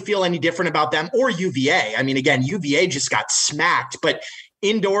don't really feel any different about them or UVA. I mean, again, UVA just got smacked, but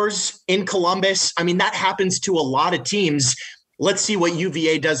indoors in Columbus, I mean, that happens to a lot of teams. Let's see what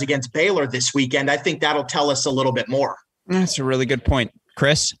UVA does against Baylor this weekend. I think that'll tell us a little bit more. That's a really good point.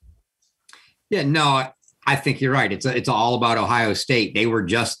 Chris? Yeah, no, I think you're right. It's all about Ohio State. They were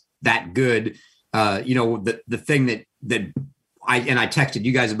just that good. The thing that I texted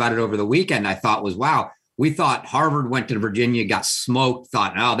you guys about it over the weekend, I thought was, wow, we thought Harvard went to Virginia, got smoked,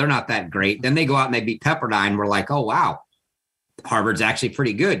 thought, no, they're not that great. Then they go out and they beat Pepperdine. We're like, oh, wow, Harvard's actually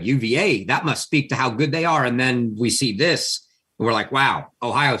pretty good. UVA, that must speak to how good they are. And then we see this, and we're like, wow,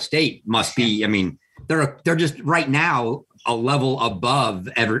 Ohio State must be, I mean, they're just right now a level above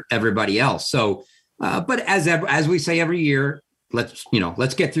everybody else. So, but as we say every year,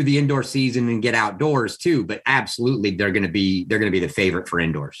 let's get through the indoor season and get outdoors too. But absolutely, they're going to be the favorite for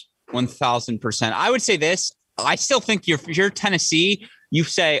indoors. 1,000%. I would say this. I still think if you're Tennessee, you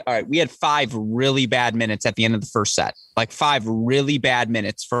say, all right, we had 5 really bad minutes at the end of the first set, like 5 really bad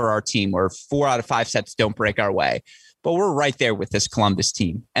minutes for our team, where 4 out of 5 sets don't break our way. But we're right there with this Columbus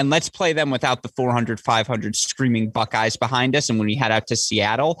team. And let's play them without the 400, 500 screaming Buckeyes behind us. And when we head out to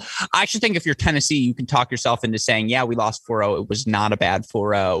Seattle, I actually think if you're Tennessee, you can talk yourself into saying, yeah, we lost 4-0. It was not a bad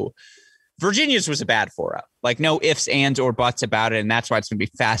 4-0. Virginia's was a bad 4-0. Like, no ifs, ands, or buts about it. And that's why it's going to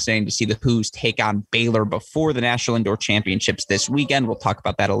be fascinating to see the Hoos take on Baylor before the National Indoor Championships this weekend. We'll talk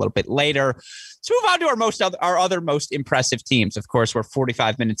about that a little bit later. Let's move on to our other most impressive teams. Of course, we're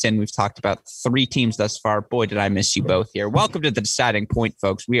 45 minutes in. We've talked about 3 teams thus far. Boy, did I miss you both here. Welcome to the deciding point,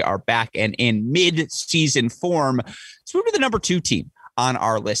 folks. We are back and in mid-season form. Let's move to the number 2 team on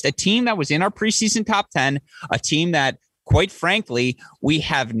our list, a team that was in our preseason top 10, a team that, quite frankly, we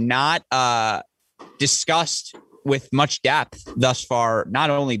have not discussed with much depth thus far, not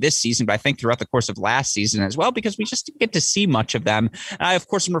only this season, but I think throughout the course of last season as well, because we just didn't get to see much of them. And I, of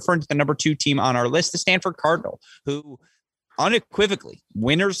course, am referring to the number 2 team on our list, the Stanford Cardinal, who unequivocally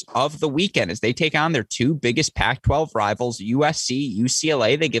winners of the weekend as they take on their two biggest Pac-12 rivals, USC,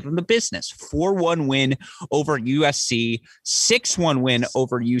 UCLA. They give them the business. 4-1 win over USC, 6-1 win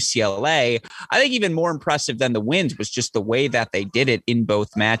over UCLA. I think even more impressive than the wins was just the way that they did it in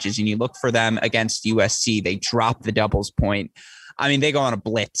both matches. And you look for them against USC, they drop the doubles point. I mean, they go on a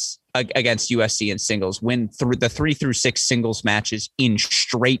blitz against USC in singles, win through the 3-6 singles matches in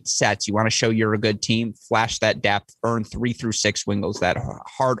straight sets. You want to show you're a good team, flash that depth, earn 3-6 wingles, that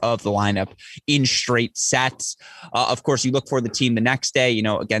heart of the lineup in straight sets. Of course, you look for the team the next day,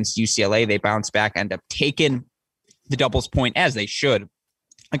 against UCLA, they bounce back, end up taking the doubles point as they should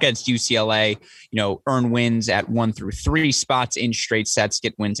against UCLA, earn wins at 1-3 spots in straight sets,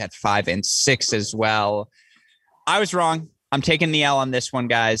 get wins at 5 and 6 as well. I was wrong. I'm taking the L on this one,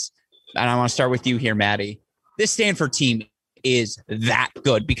 guys. And I want to start with you here, Maddie. This Stanford team is that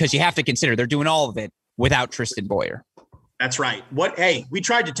good because you have to consider they're doing all of it without Tristan Boyer. That's right. Hey, we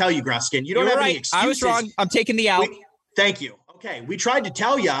tried to tell you, Gruskin. You don't have any excuses. I was wrong. I'm taking the L. Thank you. Okay, we tried to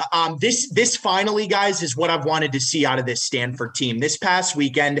tell you. This finally, guys, is what I've wanted to see out of this Stanford team. This past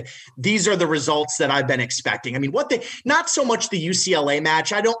weekend, these are the results that I've been expecting. I mean, not so much the UCLA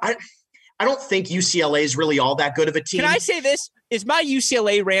match. I don't think UCLA is really all that good of a team. Can I say this? Is my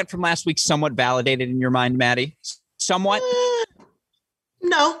UCLA rant from last week somewhat validated in your mind, Maddie? Somewhat?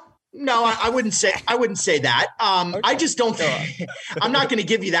 No, I wouldn't say that. Okay. I just don't I'm not going to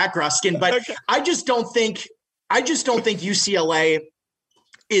give you that, Gruskin, but okay. I just don't think UCLA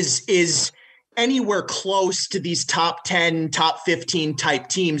is anywhere close to these top 10, top 15 type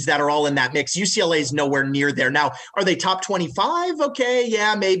teams that are all in that mix. UCLA is nowhere near there. Now, are they top 25? Okay,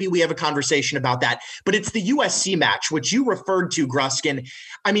 yeah, maybe we have a conversation about that. But it's the USC match, which you referred to, Gruskin.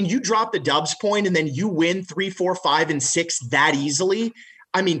 I mean, you drop the Dubs point and then you win 3, 4, 5, and 6 that easily.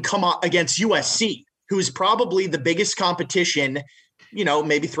 I mean, come on, against USC, who's probably the biggest competition,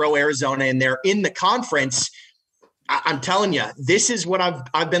 maybe throw Arizona in there in the conference. I'm telling you, this is what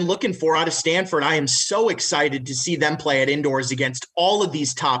I've been looking for out of Stanford. I am so excited to see them play at indoors against all of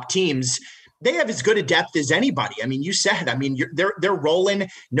these top teams. They have as good a depth as anybody. I mean, you said, they're rolling.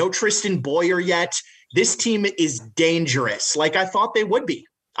 No Tristan Boyer yet. This team is dangerous, like I thought they would be.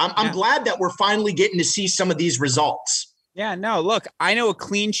 I'm glad that we're finally getting to see some of these results. Yeah, no, look, I know a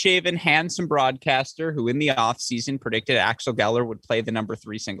clean-shaven, handsome broadcaster who in the offseason predicted Axel Geller would play the number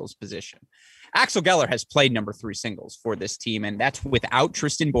 3 singles position. Axel Geller has played number 3 singles for this team, and that's without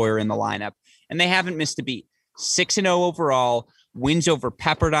Tristan Boyer in the lineup, and they haven't missed a beat. 6-0 overall, wins over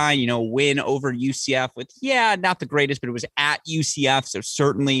Pepperdine, win over UCF with, not the greatest, but it was at UCF, so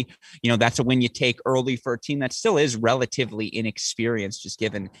certainly, that's a win you take early for a team that still is relatively inexperienced, just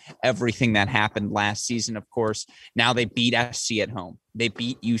given everything that happened last season, of course. Now they beat SC at home. They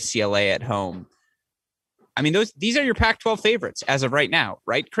beat UCLA at home. I mean, these are your Pac-12 favorites as of right now,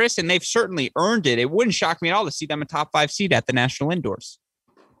 right, Chris? And they've certainly earned it. It wouldn't shock me at all to see them a top 5 seed at the national indoors.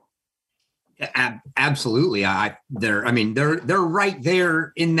 Absolutely. They're right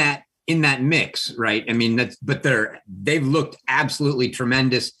there in that mix, right? I mean, they've looked absolutely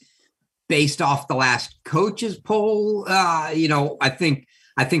tremendous based off the last coaches poll. I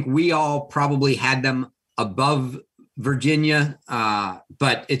think we all probably had them above Virginia,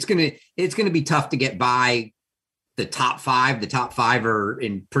 but it's gonna be tough to get by the top 5. The top 5 are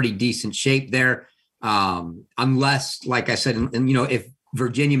in pretty decent shape there, unless, like I said, and if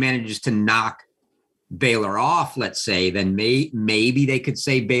Virginia manages to knock Baylor off, let's say, then maybe they could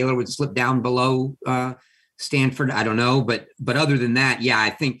say Baylor would slip down below Stanford. I don't know, but other than that,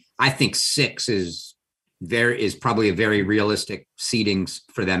 I think 6 is probably a very realistic seedings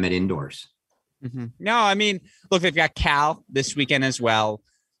for them at indoors. Mm-hmm. No, I mean, look, they've got Cal this weekend as well.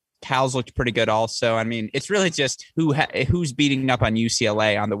 Cal's looked pretty good also. I mean, it's really just who's beating up on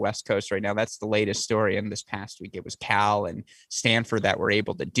UCLA on the West Coast right now. That's the latest story. And this past week, it was Cal and Stanford that were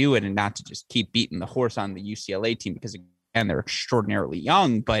able to do it and not to just keep beating the horse on the UCLA team because, again, they're extraordinarily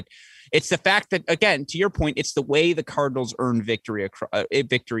young. But it's the fact that, again, to your point, it's the way the Cardinals earn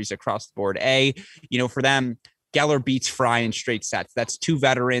victories across the board. For them, Geller beats Fry in straight sets. That's 2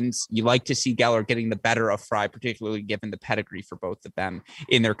 veterans. You like to see Geller getting the better of Fry, particularly given the pedigree for both of them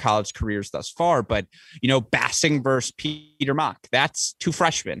in their college careers thus far. But, Bassing versus Peter Mock, that's 2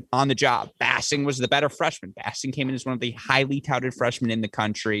 freshmen on the job. Bassing was the better freshman. Bassing came in as one of the highly touted freshmen in the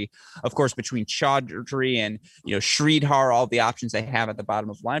country. Of course, between Chaudhry and, Sridhar, all the options they have at the bottom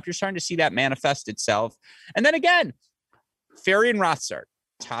of the lineup, you're starting to see that manifest itself. And then again, Ferry and Rothsard,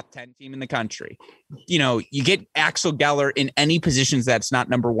 top 10 team in the country. You get Axel Geller in any positions that's not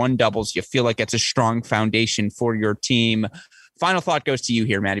number 1 doubles. You feel like it's a strong foundation for your team. Final thought goes to you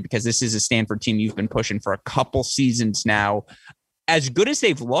here, Maddie, because this is a Stanford team you've been pushing for a couple seasons now. As good as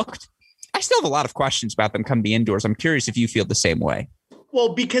they've looked, I still have a lot of questions about them come the indoors. I'm curious if you feel the same way.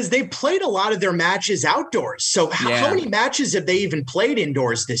 Well, because they played a lot of their matches outdoors. So how many matches have they even played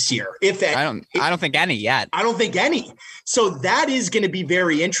indoors this year? I don't think any yet. I don't think any. So that is going to be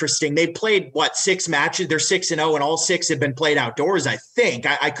very interesting. They've played 6 matches. They're 6-0 and all 6 have been played outdoors. I think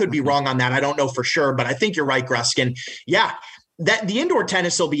I could be wrong on that. I don't know for sure, but I think you're right, Gruskin. Yeah, that the indoor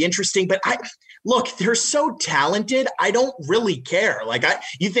tennis will be interesting, but look, they're so talented. I don't really care.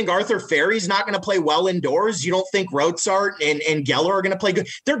 You think Arthur Ferry's not going to play well indoors? You don't think Rozart and Geller are going to play good?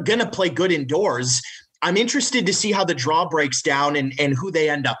 They're going to play good indoors. I'm interested to see how the draw breaks down and who they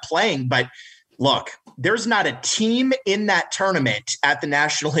end up playing. But look, there's not a team in that tournament at the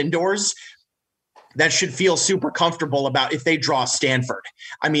National Indoors that should feel super comfortable about if they draw Stanford.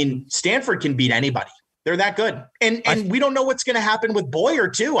 I mean, Stanford can beat anybody. They're that good. And we don't know what's going to happen with Boyer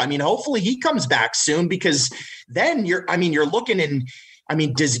too. I mean, hopefully he comes back soon, because then you're looking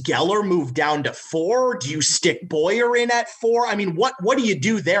does Geller move down to 4? Do you stick Boyer in at 4? I mean, what do you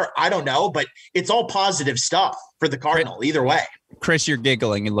do there? I don't know, but it's all positive stuff for the Cardinal either way. Chris, you're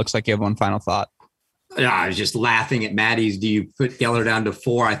giggling. It looks like you have one final thought. Yeah, I was just laughing at Maddie's. Do you put Geller down to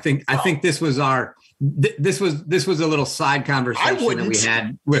 4? I think this was this was a little side conversation that we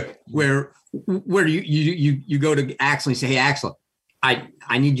had where you go to Axel and say, hey, Axel, I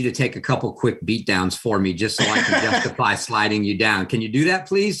need you to take a couple quick beat downs for me just so I can justify sliding you down. Can you do that,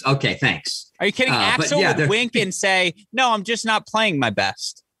 please? Okay, thanks. Are you kidding? Axel would wink and say, no, I'm just not playing my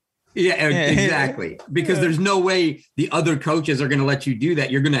best. Yeah, exactly. Because there's no way the other coaches are going to let you do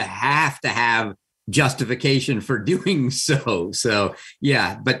that. You're going to have justification for doing so. So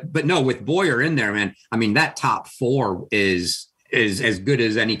yeah, but no, with Boyer in there, man, I mean, that top 4 is as good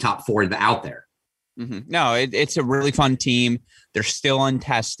as any top 4 out there. Mm-hmm. No, it's a really fun team. They're still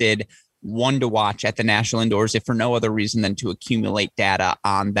untested, one to watch at the National Indoors, if for no other reason than to accumulate data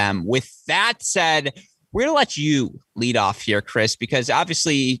on them. With that said, we're going to let you lead off here, Chris, because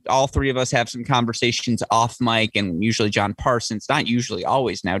obviously all 3 of us have some conversations off mic, and usually John Parsons, not usually,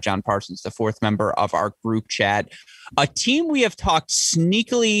 always now John Parsons, the 4th member of our group chat. A team we have talked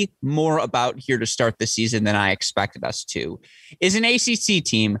sneakily more about here to start the season than I expected us to is an ACC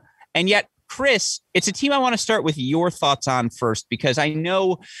team. And yet, Chris, it's a team I want to start with your thoughts on first, because I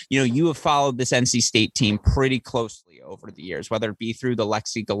know, you have followed this NC State team pretty closely over the years, whether it be through the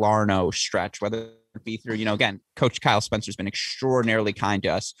Lexi Galarno stretch, whether it be through, again, Coach Kyle Spencer's been extraordinarily kind to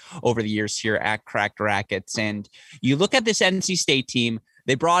us over the years here at Cracked Rackets. And you look at this NC State team,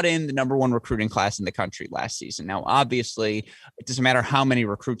 they brought in the number 1 recruiting class in the country last season. Now, obviously, it doesn't matter how many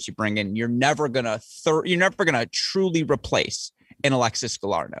recruits you bring in, you're never gonna truly replace an Alexis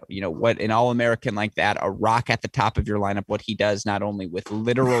Galarno. What an All-American like that, a rock at the top of your lineup, what he does, not only with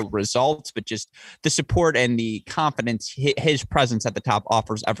literal results, but just the support and the confidence his presence at the top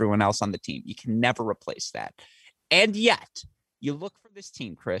offers everyone else on the team. You can never replace that. And yet, you look for this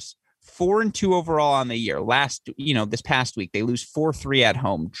team, Chris, 4-2 overall on the year. This past week, they lose 4-3 at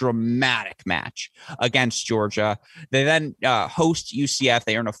home. Dramatic match against Georgia. They then host UCF.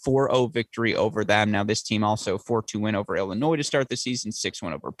 They earn a 4-0 victory over them. Now, this team also 4-2 win over Illinois to start the season,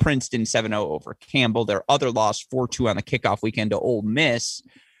 6-1 over Princeton, 7-0 over Campbell. Their other loss, 4-2 on the kickoff weekend to Ole Miss.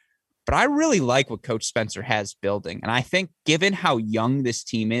 But I really like what Coach Spencer has building. And I think given how young this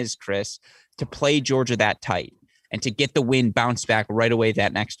team is, Chris, to play Georgia that tight, and to get the win bounce back right away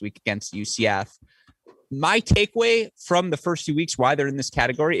that next week against UCF. My takeaway from the first 2 weeks, why they're in this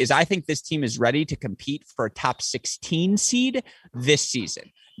category, is I think this team is ready to compete for a top 16 seed this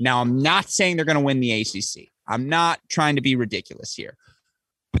season. Now, I'm not saying they're going to win the ACC. I'm not trying to be ridiculous here.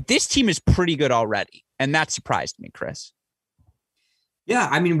 But this team is pretty good already, and that surprised me, Chris. Yeah,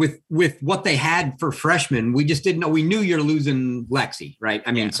 I mean, with what they had for freshmen, we just didn't know. We knew you're losing Lexi, right?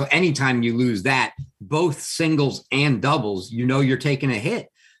 I mean, So anytime you lose that, both singles and doubles, you're taking a hit.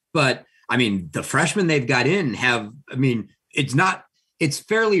 But I mean, the freshmen they've got in it's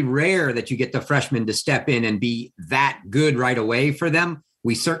fairly rare that you get the freshmen to step in and be that good right away for them.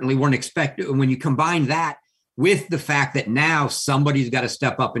 We certainly weren't expecting. And when you combine that with the fact that now somebody's got to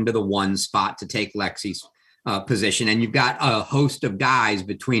step up into the 1 spot to take Lexi's position. And you've got a host of guys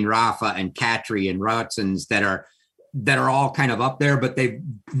between Rafa and Katri and Rutsons that are all kind of up there, but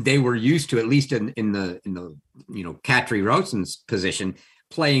they were used to, at least in the Katri Rutsons position,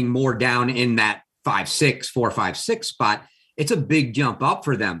 playing more down in that 5-6, 4-5-6 spot. It's a big jump up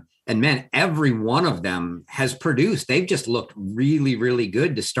for them. And man, every one of them has produced. They've just looked really, really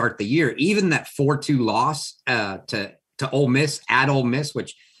good to start the year. Even that 4-2 loss to Ole Miss at Ole Miss,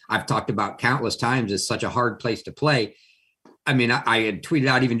 which I've talked about countless times, is such a hard place to play. I mean, I had tweeted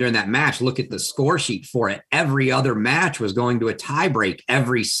out even during that match, look at the score sheet for it. Every other match was going to a tie break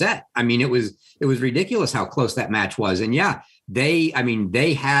every set. I mean, it was ridiculous how close that match was. And yeah, they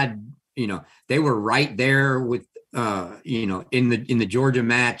had, they were right there with, in the Georgia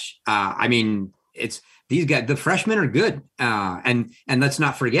match. I mean, it's these guys, the freshmen are good. And let's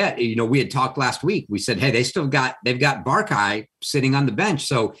not forget, we had talked last week. We said, hey, they've got Barkai sitting on the bench.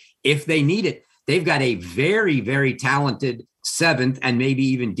 So if they need it, they've got a very, very talented seventh and maybe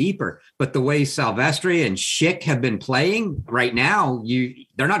even deeper. But the way Silvestre and Schick have been playing right now,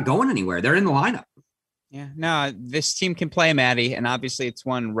 they're not going anywhere. They're in the lineup. Yeah, no, this team can play, Maddie, and obviously it's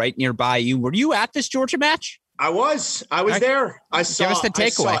one right nearby you. Were you at this Georgia match? I was there. I saw. Give us the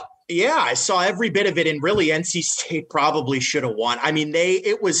takeaway. I saw every bit of it, and really, NC State probably should have won. I mean,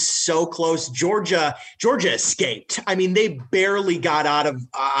 it was so close. Georgia escaped. I mean, they barely got out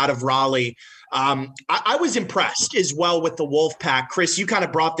of Raleigh. I was impressed as well with the Wolfpack. Chris, you kind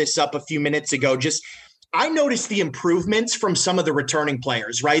of brought this up a few minutes ago. I noticed the improvements from some of the returning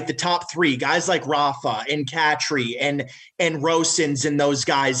players, right? The top three guys like Rafa and Katri and Rosens and those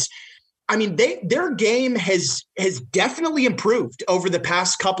guys. I mean, their game has definitely improved over the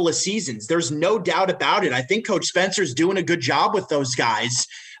past couple of seasons. There's no doubt about it. I think Coach Spencer's doing a good job with those guys.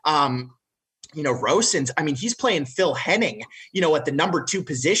 Rosens, I mean, he's playing Phil Henning, at the number 2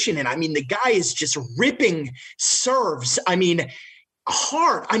 position. And I mean, the guy is just ripping serves. I mean,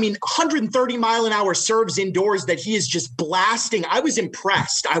 hard. I mean, 130 mile an hour serves indoors that he is just blasting. I was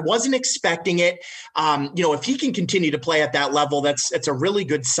impressed. I wasn't expecting it. If he can continue to play at that level, that's a really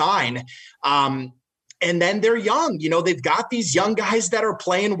good sign. And then they're young, they've got these young guys that are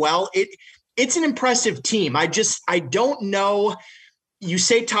playing well. It's an impressive team. I don't know. You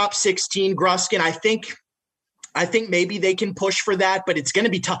say top 16, Gruskin. I think maybe they can push for that, but it's going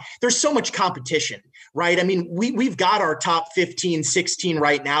to be tough. There's so much competition, right? I mean, we've got our top 15, 16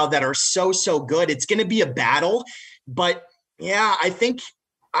 right now that are so good. It's going to be a battle, but yeah, I think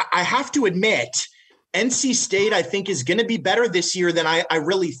I have to admit, NC State, I think, is going to be better this year than I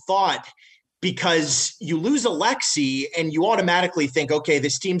really thought, because you lose Alexi and you automatically think, okay,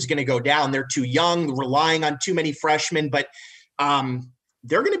 this team's going to go down. They're too young, relying on too many freshmen, but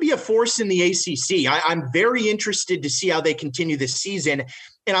they're going to be a force in the ACC. I'm very interested to see how they continue this season.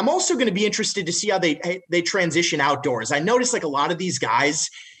 And I'm also going to be interested to see how they transition outdoors. I noticed like a lot of these guys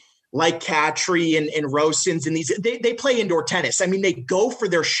like Katri and Rosens and they play indoor tennis. I mean, they go for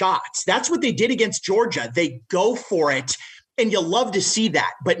their shots. That's what they did against Georgia. They go for it. And you love to see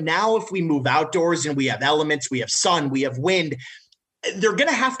that. But now if we move outdoors and we have elements, we have sun, we have wind, they're going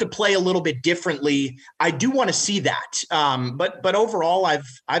to have to play a little bit differently. I do want to see that. But overall,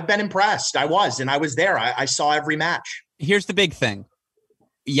 I've been impressed. I was there. I saw every match. Here's the big thing.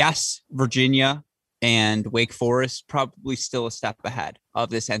 Yes, Virginia and Wake Forest probably still a step ahead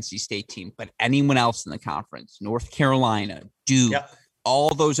of this NC State team, but anyone else in the conference, North Carolina, Duke,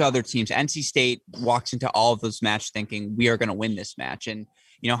 all those other teams, NC State walks into all of those matches thinking we are going to win this match. And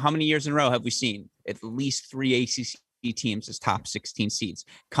how many years in a row have we seen at least 3 ACC teams as top 16 seeds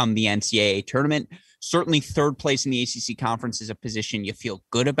come the NCAA tournament? Certainly third place in the ACC conference is a position you feel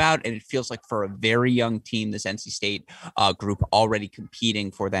good about. And it feels like for a very young team, this NC State group already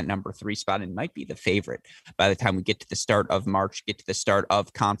competing for that number 3 spot and might be the favorite by the time we get to the start of March, get to the start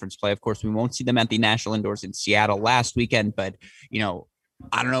of conference play. Of course, we won't see them at the National Indoors in Seattle last weekend, but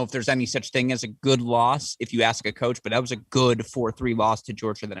I don't know if there's any such thing as a good loss if you ask a coach, but that was a good 4-3 loss to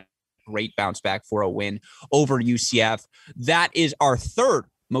Georgia, then a great bounce back for a win over UCF. That is our third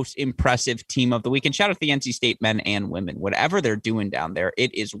most impressive team of the week. And shout out to the NC State men and women. Whatever they're doing down there,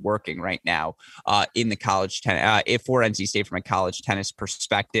 it is working right now in the college tennis, for NC State from a college tennis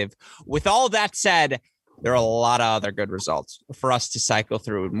perspective. With all that said, there are a lot of other good results for us to cycle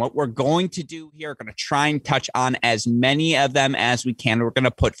through. And what we're going to do here, we're going to try and touch on as many of them as we can. We're going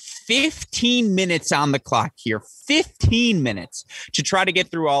to put 15 minutes on the clock here, 15 minutes to try to get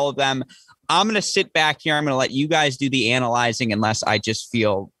through all of them. I'm going to sit back here. I'm going to let you guys do the analyzing unless I just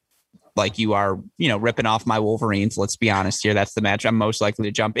feel like you are, ripping off my Wolverines. Let's be honest here. That's the match I'm most likely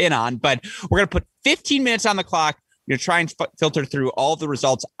to jump in on. But we're going to put 15 minutes on the clock. You're trying to filter through all the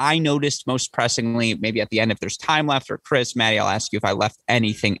results I noticed most pressingly, maybe at the end, if there's time left, or Chris, Maddie, I'll ask you if I left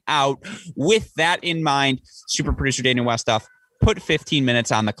anything out. With that in mind, super producer Daniel Westoff, put 15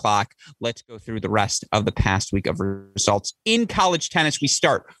 minutes on the clock. Let's go through the rest of the past week of results. In college tennis, we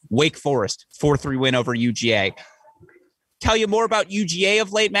start Wake Forest, 4-3 win over UGA. Tell you more about UGA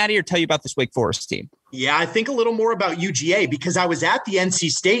of late, Maddie, or tell you about this Wake Forest team? Yeah, I think a little more about UGA because I was at the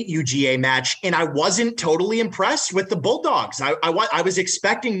NC State UGA match and I wasn't totally impressed with the Bulldogs. I was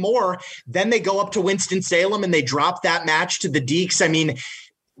expecting more. Then they go up to Winston-Salem and they drop that match to the Deacs. I mean,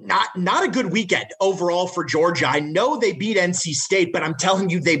 not a good weekend overall for Georgia. I know they beat NC State, but I'm telling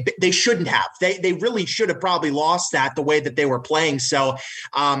you, they shouldn't have. They really should have probably lost that the way that they were playing. So,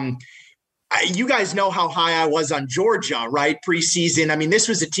 you guys know how high I was on Georgia, right? Preseason. I mean, this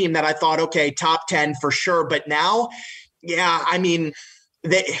was a team that I thought, okay, top 10 for sure. But now, yeah, I mean,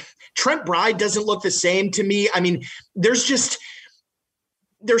 Trent Bryde doesn't look the same to me. I mean, there's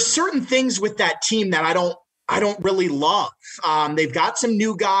certain things with that team that I don't really love. They've got some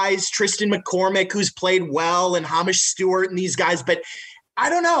new guys, Tristan McCormick, who's played well, and Hamish Stewart and these guys, but I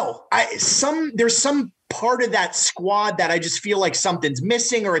don't know. There's some part of that squad that I just feel like something's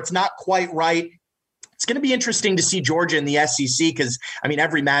missing or it's not quite right. It's going to be interesting to see Georgia in the SEC because, I mean,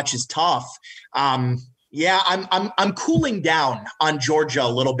 every match is tough. Yeah, I'm cooling down on Georgia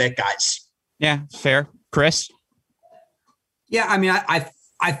a little bit, guys. Yeah, fair. Chris? Yeah, I mean,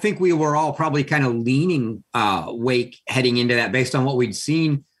 I think we were all probably kind of leaning Wake heading into that based on what we'd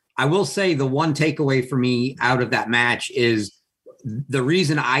seen. I will say the one takeaway for me out of that match is the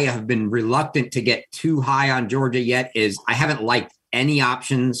reason I have been reluctant to get too high on Georgia yet is I haven't liked any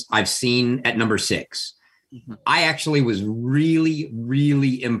options I've seen at number 6. Mm-hmm. I actually was really,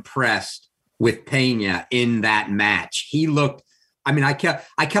 really impressed with Pena in that match. He looked, I mean, I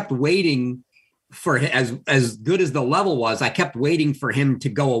kept waiting for as good as the level was. I kept waiting for him to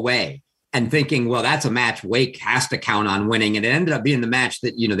go away and thinking, well, that's a match Wake has to count on winning. And it ended up being the match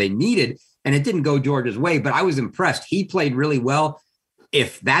that, they needed. And it didn't go Georgia's way, but I was impressed. He played really well.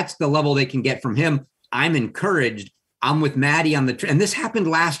 If that's the level they can get from him, I'm encouraged. I'm with Maddie on and this happened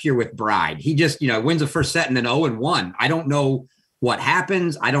last year with Bryde. He just, wins the first set and then 0-1. I don't know what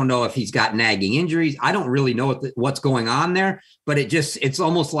happens. I don't know if he's got nagging injuries. I don't really know what's going on there, but it's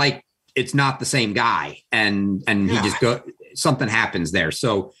almost like it's not the same guy. And he just something happens there.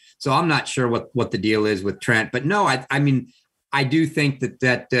 So I'm not sure what the deal is with Trent, but no, I mean, I do think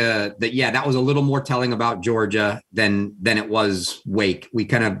that was a little more telling about Georgia than it was Wake. We've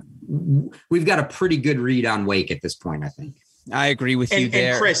got a pretty good read on Wake at this point, I think. I agree with you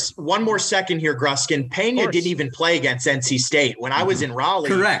there. And Chris, one more second here, Gruskin. Pena didn't even play against NC State when I was in Raleigh.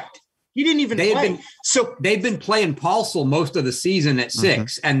 Correct. He didn't even play. So they've been playing Paulsell most of the season at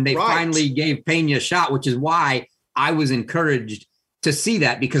 6, and they finally gave Pena a shot, which is why I was encouraged to see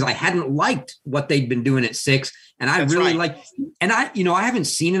that because I hadn't liked what they'd been doing at 6. And I I haven't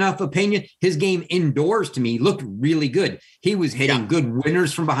seen enough of Pena. His game indoors to me looked really good. He was hitting good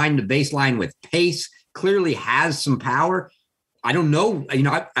winners from behind the baseline with pace, clearly has some power. I don't know. I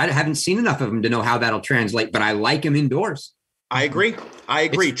haven't seen enough of him to know how that'll translate, but I like him indoors. I agree.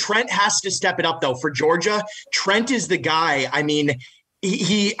 Trent has to step it up though for Georgia. Trent is the guy. I mean,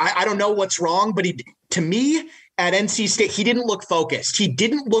 I don't know what's wrong, but to me, at NC State, he didn't look focused. He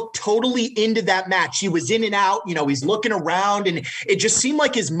didn't look totally into that match. He was in and out, he's looking around and it just seemed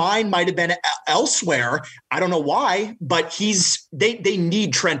like his mind might've been elsewhere. I don't know why, but they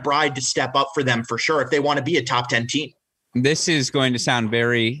need Trent Bryde to step up for them for sure if they want to be a top 10 team. This is going to sound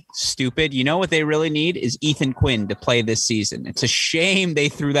very stupid. You know what they really need is Ethan Quinn to play this season. It's a shame they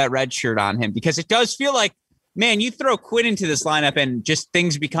threw that red shirt on him because it does feel like, man, you throw Quinn into this lineup and just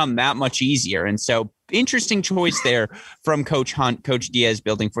things become that much easier. And so interesting choice there from Coach Hunt, Coach Diaz,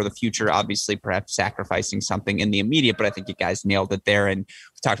 building for the future, obviously perhaps sacrificing something in the immediate, but I think you guys nailed it there. And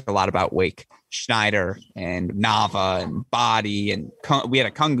we talked a lot about Wake, Schneider and Nava and Body. And we had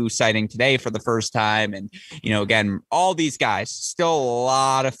a Kungu sighting today for the first time. And, again, all these guys, still a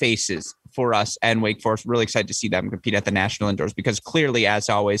lot of faces for us and Wake Forest. Really excited to see them compete at the national indoors because clearly, as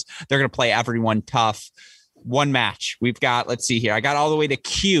always, they're going to play everyone tough. One match we've got. Let's see here. I got all the way to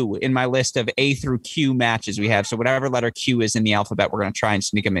Q in my list of A through Q matches we have. So whatever letter Q is in the alphabet, we're going to try and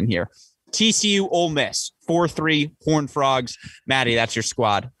sneak them in here. TCU Ole Miss 4-3 Horned Frogs. Maddie, that's your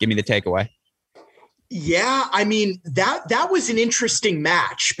squad. Give me the takeaway. Yeah, I mean, that was an interesting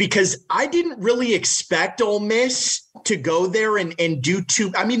match because I didn't really expect Ole Miss to go there and do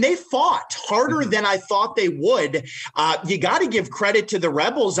they fought harder than I thought they would. You got to give credit to the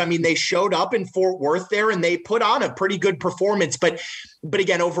Rebels. I mean, they showed up in Fort Worth there and they put on a pretty good performance. But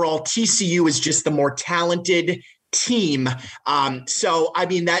again, overall, TCU is just the more talented team. So, I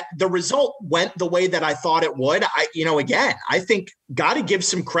mean, that the result went the way that I thought it would. I think got to give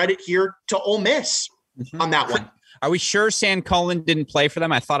some credit here to Ole Miss. On that one. Are we sure Sam Cullen didn't play for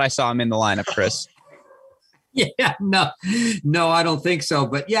them? I thought I saw him in the lineup, Chris. Yeah, no, I don't think so.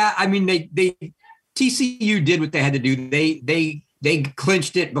 But yeah, I mean, they TCU did what they had to do. They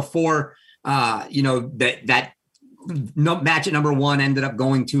clinched it before that match at number one ended up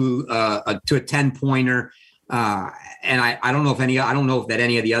going to a 10-pointer. And I don't know if I don't know if that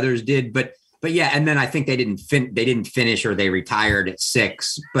any of the others did, but yeah. And then I think they didn't finish, or they retired at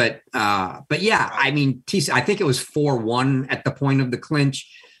 6, but yeah, I mean, I think it was 4-1 at the point of the clinch,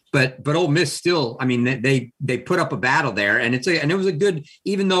 but Ole Miss still, I mean, they put up a battle there, and it was a good,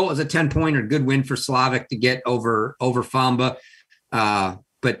 even though it was a 10-pointer, good win for Slavic to get over Famba.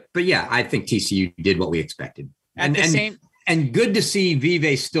 But yeah, I think TCU did what we expected. And good to see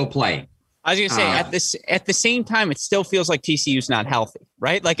Vive still playing. I was going to say, at the same time, it still feels like TCU's not healthy,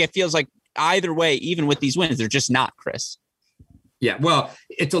 right? Like, it feels like either way, even with these wins, they're just not, Chris. Yeah, well,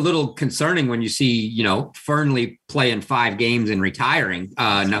 it's a little concerning when you see, Fernley playing 5 games and retiring.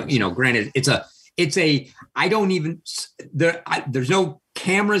 Now, granted, there's no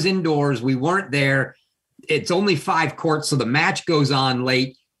cameras indoors. We weren't there. It's only 5 courts, so the match goes on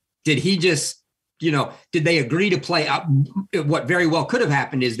late. Did he just, did they agree to play out? What very well could have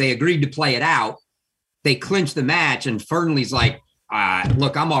happened is they agreed to play it out. They clinched the match, and Fernley's like,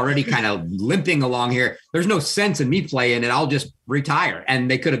 look, I'm already kind of limping along here. There's no sense in me playing it. I'll just retire.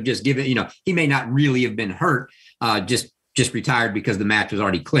 And they could have just given, he may not really have been hurt, just retired because the match was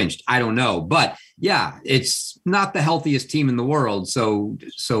already clinched. I don't know. But yeah, it's not the healthiest team in the world. So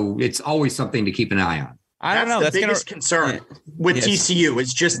it's always something to keep an eye on. I don't know. That's the biggest concern with TCU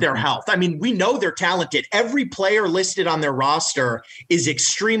is just their health. I mean, we know they're talented. Every player listed on their roster is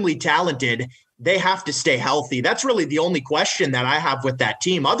extremely talented. They have to stay healthy. That's really the only question that I have with that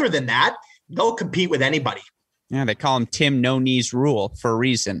team. Other than that, they'll compete with anybody. Yeah, they call him Tim No Knees Rule for a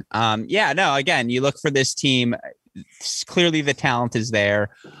reason. Again, you look for this team. Clearly the talent is there.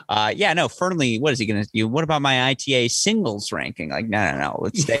 Fernley, what is he going to do? What about my ITA singles ranking? Like, no.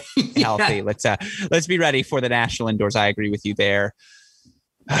 Let's stay healthy. Let's be ready for the national indoors. I agree with you there.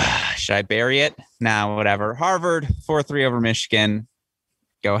 Should I bury it? No, whatever. Harvard 4-3 over Michigan.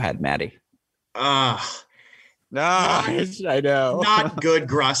 Go ahead, Maddie. No, I know. Not good,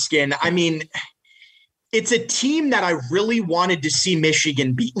 Gruskin. I mean, it's a team that I really wanted to see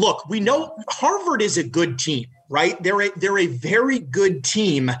Michigan beat. Look, we know Harvard is a good team, right? They're a very good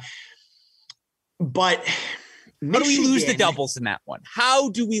team, but Michigan, how do we lose the doubles in that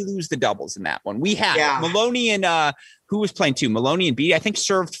one? We had Maloney and who was playing too? Maloney and Beatty, I think,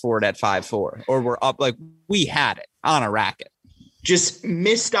 served for it at 5-4, or we're up. Like, we had it on a racket. Just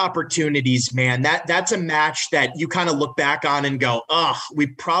missed opportunities, man. That's a match that you kind of look back on and go, we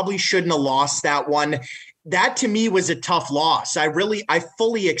probably shouldn't have lost that one. That to me was a tough loss. I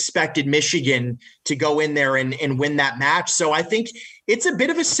fully expected Michigan to go in there and win that match. So I think it's a bit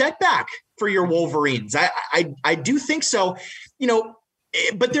of a setback for your Wolverines. I do think so,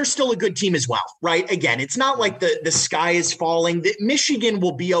 but they're still a good team as well, right? Again, it's not like the sky is falling. Michigan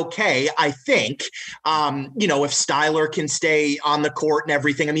will be okay, I think. If Styler can stay on the court and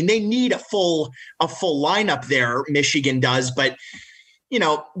everything. I mean, they need a full lineup there. Michigan does, but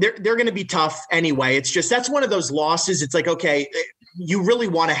they're going to be tough anyway. It's just, that's one of those losses. It's like, okay, you really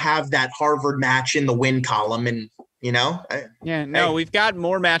want to have that Harvard match in the win column, and we've got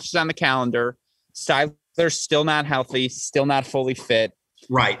more matches on the calendar. Styler's still not healthy, still not fully fit.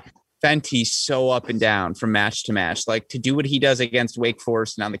 Right. Fenty's so up and down from match to match. Like, to do what he does against Wake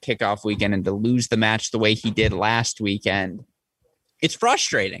Forest and on the kickoff weekend, and to lose the match the way he did last weekend, it's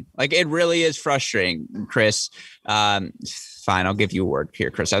frustrating. Like, it really is frustrating, Chris. Fine, I'll give you a word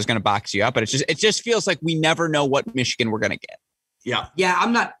here, Chris. I was going to box you up, but it just feels like we never know what Michigan we're going to get. Yeah.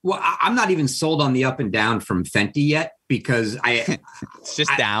 I'm not even sold on the up and down from Fenty yet, because it's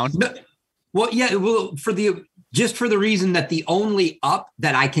just down. No, for the reason that the only up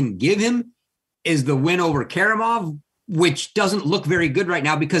that I can give him is the win over Karamov, which doesn't look very good right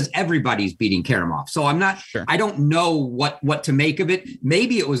now because everybody's beating Karamov. So I'm not sure. I don't know what to make of it.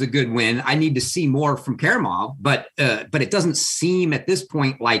 Maybe it was a good win. I need to see more from Karamov, but it doesn't seem at this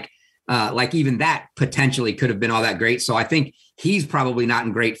point like even that potentially could have been all that great. So I think he's probably not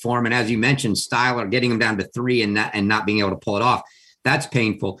in great form. And as you mentioned, Styler getting him down to 3 and not being able to pull it off, that's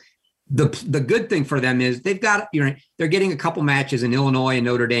painful. The good thing for them is they've got, they're getting a couple matches in Illinois and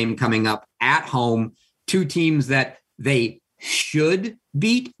Notre Dame coming up at home, 2 teams that they should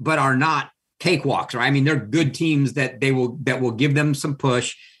beat, but are not cakewalks, right? I mean, they're good teams that will give them some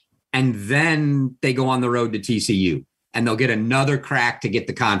push, and then they go on the road to TCU and they'll get another crack to get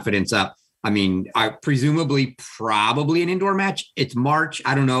the confidence up. I mean, probably an indoor match. It's March.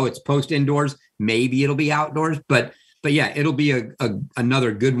 I don't know. It's post indoors. Maybe it'll be outdoors, but yeah, it'll be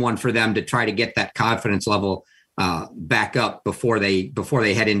another good one for them to try to get that confidence level back up before they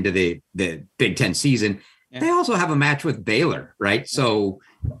head into the Big Ten season. They also have a match with Baylor, right? So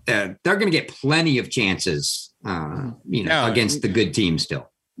they're going to get plenty of chances, against the good team still.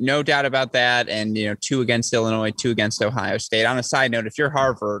 No doubt about that. And, 2 against Illinois, 2 against Ohio State. On a side note, if you're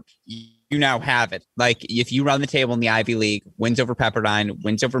Harvard, you now have it. Like, if you run the table in the Ivy League, wins over Pepperdine,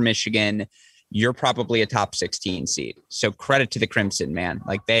 wins over Michigan, you're probably a top 16 seed. So credit to the Crimson, man.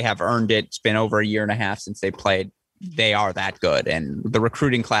 Like, they have earned it. It's been over a year and a half since they played. They are that good. And the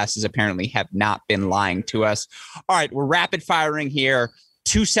recruiting classes apparently have not been lying to us. All right, we're rapid firing here.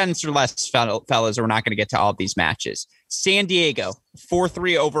 2 sentences or less, fellas, or we're not going to get to all of these matches. San Diego,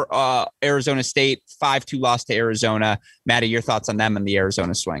 4-3 over Arizona State, 5-2 loss to Arizona. Maddie, your thoughts on them and the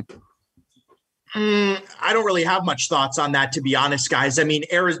Arizona swing? I don't really have much thoughts on that, to be honest, guys. I mean,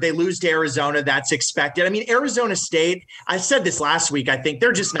 they lose to Arizona. That's expected. I mean, Arizona State, I said this last week, I think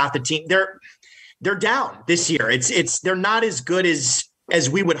they're just not the team. They're down this year. They're not as good as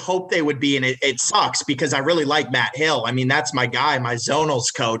we would hope they would be. And it sucks because I really like Matt Hill. I mean, that's my guy, my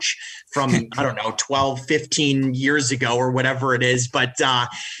zonals coach from, I don't know, 12, 15 years ago or whatever it is. But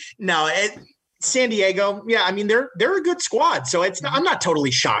San Diego, yeah, I mean, they're a good squad. So I'm not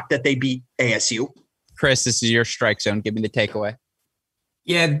totally shocked that they beat ASU. Chris, this is your strike zone. Give me the takeaway.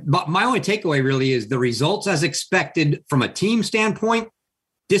 Yeah, but my only takeaway really is the results as expected from a team standpoint.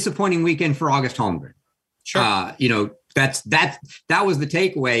 Disappointing weekend for August Holmgren. Sure. That was the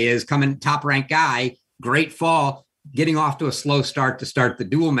takeaway, is coming top ranked guy, great fall, getting off to a slow start to start the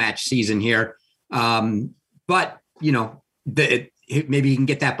dual match season here. But maybe he can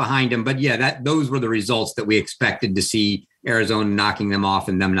get that behind him. But yeah, those were the results that we expected to see. Arizona knocking them off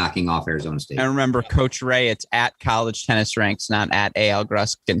and them knocking off Arizona State. And remember, Coach Ray, it's at College Tennis Ranks, not at AL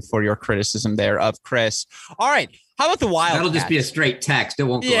Gruskin, for your criticism there of Chris. All right. How about the Wildcats? That'll just be a straight text. It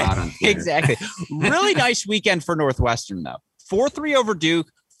won't go out on Twitter. Exactly. Really nice weekend for Northwestern, though. 4-3 over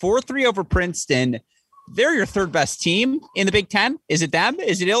Duke, 4-3 over Princeton. They're your third best team in the Big Ten. Is it them?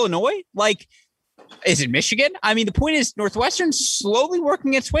 Is it Illinois? Is it Michigan? I mean, the point is Northwestern's slowly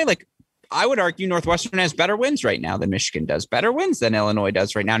working its way. I would argue Northwestern has better wins right now than Michigan does, better wins than Illinois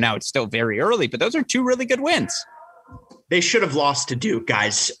does right now. Now, it's still very early, but those are 2 really good wins. They should have lost to Duke,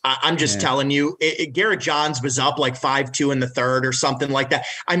 guys. I'm just telling you, Garrett Johns was up 5-2 in the third or something like that.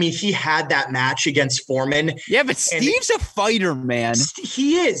 I mean, he had that match against Foreman. Yeah, but Steve's a fighter, man.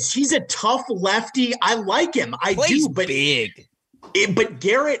 He is. He's a tough lefty. I like him. I do, but big. But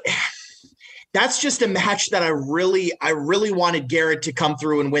Garrett, that's just a match that I really wanted Garrett to come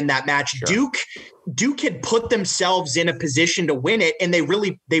through and win that match. Sure. Duke had put themselves in a position to win it, and they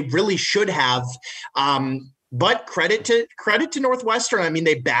really should have. But credit to Northwestern. I mean,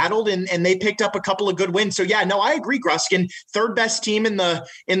 they battled and they picked up a couple of good wins. So yeah, no, I agree, Gruskin. Third best team in the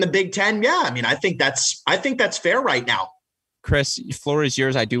Big Ten. Yeah, I mean, I think that's fair right now. Chris, floor is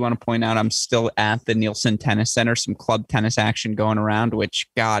yours. I do want to point out I'm still at the Nielsen Tennis Center, some club tennis action going around, which,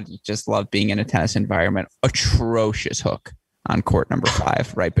 God, you just love being in a tennis environment. Atrocious hook on court number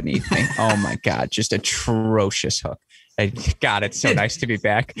 5 right beneath me. Oh, my God, just atrocious hook. God, it's so nice to be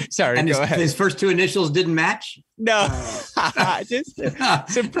back. Sorry, and go ahead. His first 2 initials didn't match? No. Just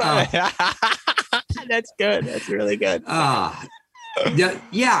surprise. That's good. That's really good. Yeah,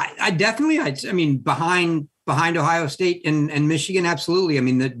 I mean, behind Ohio State and Michigan, absolutely. I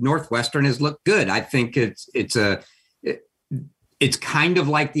mean, the Northwestern has looked good. I think it's kind of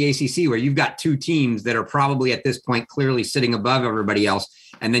like the ACC, where you've got 2 teams that are probably at this point clearly sitting above everybody else,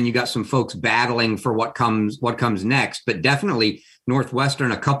 and then you got some folks battling for what comes next. But definitely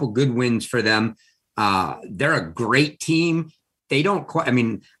Northwestern, a couple good wins for them. They're a great team. They don't quite. I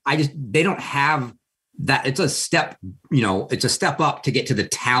mean, they don't have that. It's a step up to get to the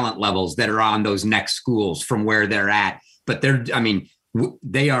talent levels that are on those next schools from where they're at. But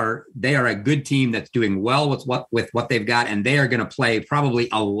they are a good team that's doing well with what they've got, and they are going to play probably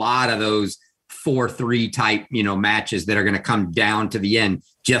a lot of those 4-3 type matches that are going to come down to the end,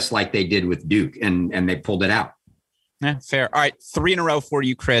 just like they did with Duke, and they pulled it out. Yeah, fair. All right, 3 in a row for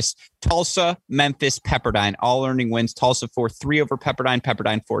you, Chris. Tulsa, Memphis, Pepperdine, all earning wins. Tulsa 4-3 over Pepperdine.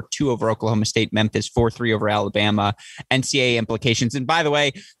 Pepperdine 4-2 over Oklahoma State. Memphis 4-3 over Alabama. NCAA implications. And by the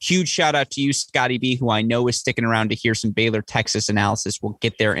way, huge shout out to you, Scotty B, who I know is sticking around to hear some Baylor, Texas analysis. We'll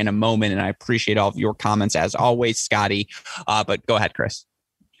get there in a moment, and I appreciate all of your comments as always, Scotty. But go ahead, Chris.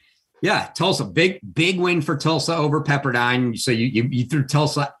 Yeah, Tulsa, big to for Tulsa over Pepperdine. So you threw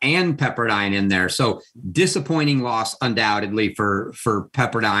Tulsa and Pepperdine in there. So disappointing loss undoubtedly for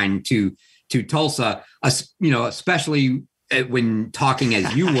Pepperdine to Tulsa, especially when talking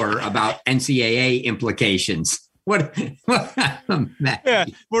as you were about NCAA implications. What? Yeah,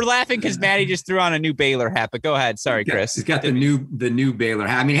 we're laughing because Maddie just threw on a new Baylor hat. But go ahead. Sorry, Chris. He's got the new Baylor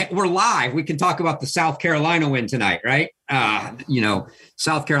hat. I mean, we're live. We can talk about the South Carolina win tonight, right?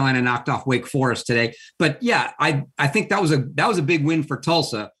 South Carolina knocked off Wake Forest today. But yeah, I think that was a big win for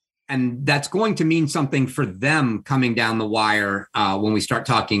Tulsa, and that's going to mean something for them coming down the wire when we start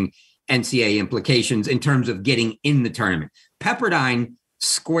talking NCAA implications in terms of getting in the tournament. Pepperdine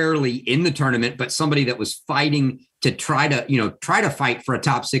squarely in the tournament, but somebody that was fighting to try to fight for a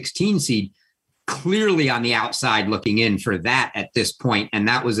top 16 seed, clearly on the outside looking in for that at this point. And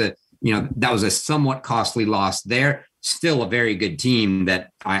that was a somewhat costly loss there. Still a very good team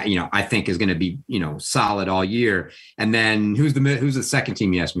that I think is going to be, solid all year. And then who's the second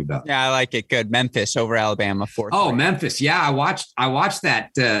team you asked me about? Yeah, I like it. Good. Memphis over Alabama 4-3. Oh, Memphis. Yeah. I watched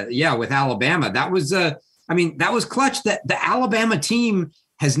that. With Alabama. That was that was clutch. That the Alabama team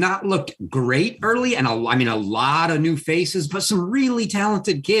has not looked great early, and a lot of new faces, but some really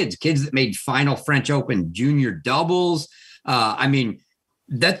talented kids that made final French Open junior doubles.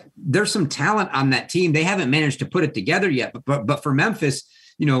 That there's some talent on that team. They haven't managed to put it together yet, but for Memphis,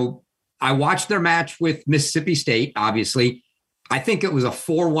 I watched their match with Mississippi State. Obviously, I think it was a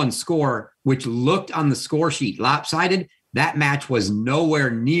 4-1 score, which looked on the score sheet lopsided. That match was nowhere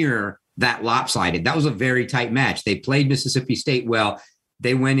near that lopsided. That was a very tight match. They played Mississippi State well.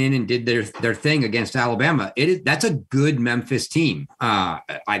 They went in and did their thing against Alabama. That's a good Memphis team.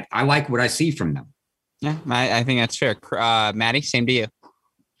 I like what I see from them. Yeah, I think that's fair. Maddie, same to you.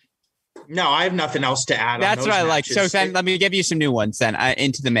 No, I have nothing else to add. That's what I like. matches. So then let me give you some new ones then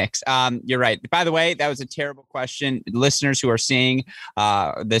into the mix. You're right. By the way, that was a terrible question. Listeners who are seeing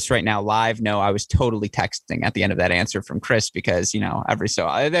this right now live know I was totally texting at the end of that answer from Chris because, here's what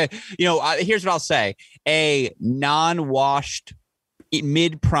I'll say. A non-washed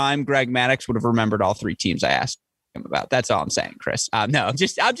mid-prime Greg Maddux would have remembered all three teams I asked him about. That's all I'm saying, Chris. No, I'm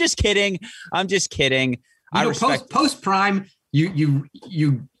just kidding. Post-prime,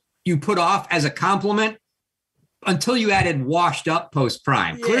 you put off as a compliment until you added washed up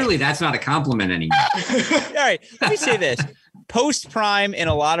post-prime. Yeah. Clearly, that's not a compliment anymore. All right, let me say this. Post-prime in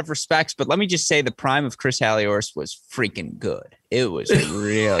a lot of respects, but let me just say the prime of Chris Halliors was freaking good. It was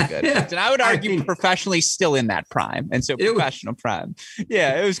real good. Yeah. And I would argue professionally still in that prime. And so professional prime.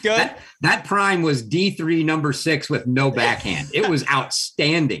 Yeah, it was good. That prime was D3 number 6 with no backhand. It was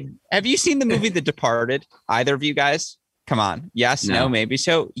outstanding. Have you seen the movie The Departed? Either of you guys? Come on. Yes, no, maybe.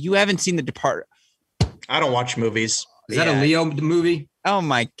 So you haven't seen The Departed. I don't watch movies. Is that a Leo movie? Oh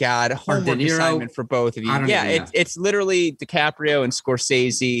my God. Homework assignment for both of you. It's literally DiCaprio and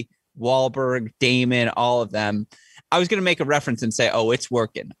Scorsese, Wahlberg, Damon, all of them. I was going to make a reference and say, it's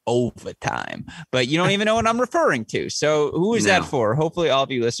working overtime, but you don't even know what I'm referring to. So who is that for? Hopefully all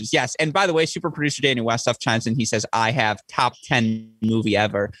of you listeners. Yes. And by the way, super producer Danny Westoff chimes in. He says, I have top 10 movie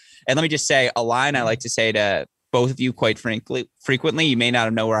ever. And let me just say a line I like to say to both of you quite frequently, you may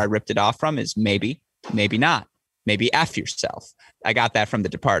not know where I ripped it off from, is maybe, maybe not, maybe F yourself. I got that from The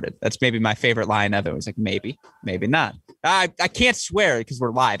Departed. That's maybe my favorite line of it. It was like, maybe, maybe not. I can't swear because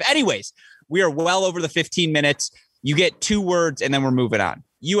we're live. Anyways, we are well over the 15 minutes. You get 2 words and then we're moving on.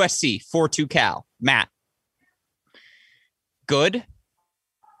 USC 4-2 Cal. Matt. Good.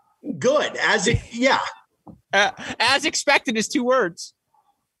 As expected is 2 words.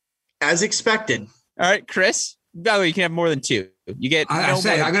 As expected. All right, Chris. By the way, you can have more than 2. You get. I'm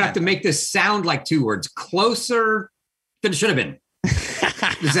going to have to make this sound like 2 words. Closer than it should have been.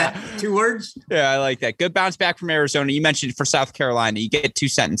 Is that 2 words? Yeah, I like that. Good bounce back from Arizona. You mentioned for South Carolina. You get 2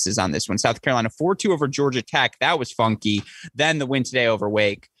 sentences on this one. South Carolina 4-2 over Georgia Tech. That was funky. Then the win today over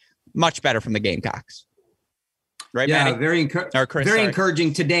Wake. Much better from the Gamecocks. Right, yeah, Maddie? very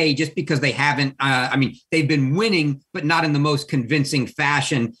encouraging today just because they haven't, they've been winning, but not in the most convincing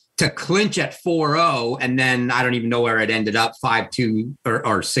fashion to clinch at 4-0. And then I don't even know where it ended up, 5-2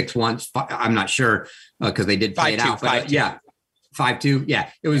 or 6-1. I'm not sure because they did play it out. 5-2. Yeah,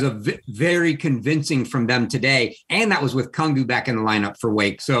 it was very convincing from them today. And that was with Kungu back in the lineup for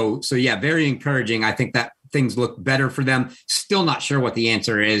Wake. So yeah, very encouraging. I think that things look better for them. Still not sure what the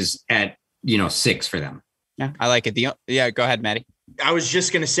answer is at, 6 for them. Yeah, I like it. Go ahead, Maddie. I was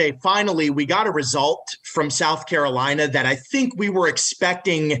just going to say, finally, we got a result from South Carolina that I think we were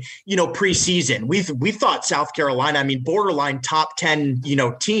expecting, preseason. We thought South Carolina, borderline top 10,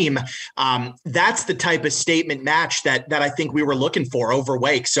 team. That's the type of statement match that I think we were looking for over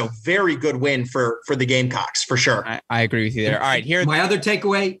Wake. So very good win for the Gamecocks, for sure. I agree with you there. All right, here. My other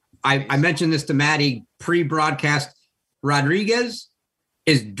takeaway, I mentioned this to Maddie pre-broadcast. Rodriguez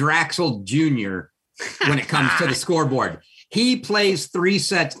is Draxel Jr. when it comes to the scoreboard. He plays 3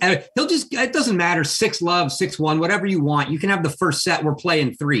 sets. He'll just, it doesn't matter, 6-love, 6-1, whatever you want. You can have the first set, we're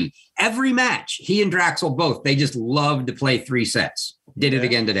playing 3. Every match, he and Draxel both, they just love to play 3 sets. Did it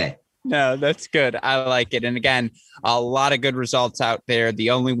again today. No, that's good. I like it. And again, a lot of good results out there.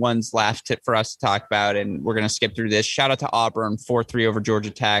 The only ones left for us to talk about, and we're going to skip through this. Shout out to Auburn, 4-3 over Georgia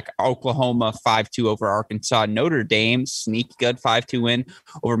Tech. Oklahoma, 5-2 over Arkansas. Notre Dame, sneaky good, 5-2 win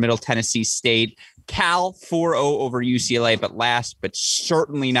over Middle Tennessee State. Cal, 4-0 over UCLA. But last, but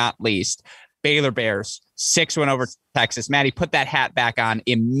certainly not least, Baylor Bears, 6-1 over Texas. Maddie, put that hat back on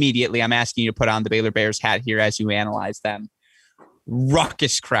immediately. I'm asking you to put on the Baylor Bears hat here as you analyze them.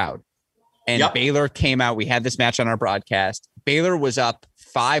 Ruckus crowd. And Baylor came out. We had this match on our broadcast. Baylor was up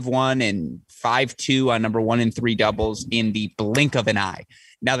 5-1 and 5-2 on number 1 and 3 doubles in the blink of an eye.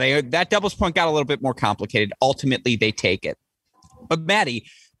 Now, that doubles point got a little bit more complicated. Ultimately, they take it. But Maddie,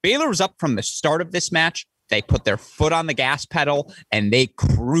 Baylor was up from the start of this match. They put their foot on the gas pedal, and they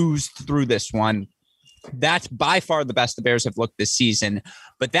cruised through this one. That's by far the best the Bears have looked this season.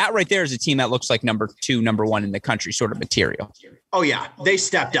 But that right there is a team that looks like number 2, number 1 in the country sort of material. Oh, yeah. They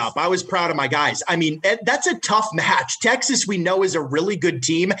stepped up. I was proud of my guys. I mean, that's a tough match. Texas, we know, is a really good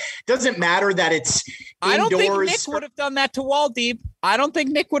team. Doesn't matter that it's indoors. I don't think Nick would have done that to Waldeep. I don't think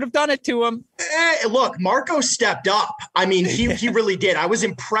Nick would have done it to him. Look, Marco stepped up. I mean, he really did. I was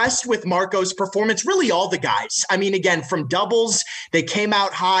impressed with Marco's performance. Really, all the guys. I mean, again, from doubles, they came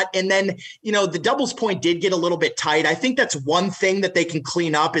out hot. And then, the doubles point did get a little bit tight. I think that's one thing that they can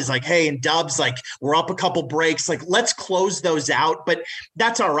clean up is like, hey, in dubs, like we're up a couple breaks. Like, let's close those out. But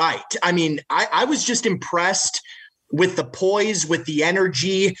that's all right. I mean, I was just impressed with the poise, with the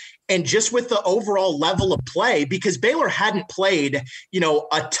energy, and just with the overall level of play, because Baylor hadn't played,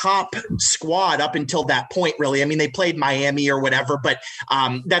 a top squad up until that point, really. I mean, they played Miami or whatever, but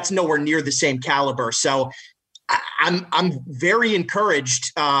that's nowhere near the same caliber. So I'm very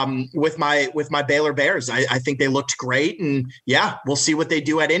encouraged with my Baylor Bears. I think they looked great, and yeah, we'll see what they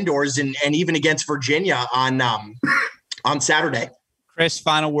do at indoors and even against Virginia on Saturday. Chris,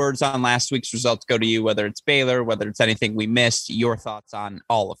 final words on last week's results go to you, whether it's Baylor, whether it's anything we missed, your thoughts on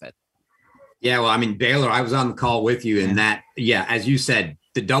all of it. Yeah, well, I mean, Baylor, I was on the call with you in that, as you said,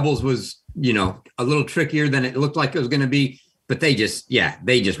 the doubles was, a little trickier than it looked like it was going to be, but they just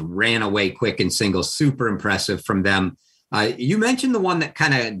ran away quick in singles. Super impressive from them. You mentioned the one that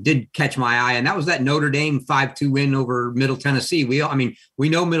kind of did catch my eye, and that was that Notre Dame 5-2 win over Middle Tennessee. We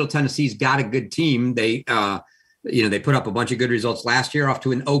know Middle Tennessee's got a good team. They put up a bunch of good results last year, off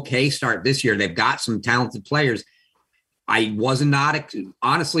to an okay start this year. They've got some talented players.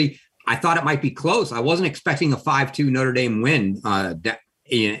 Honestly, I thought it might be close. I wasn't expecting a 5-2 Notre Dame win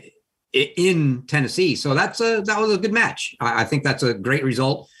in Tennessee. So that was a good match. I think that's a great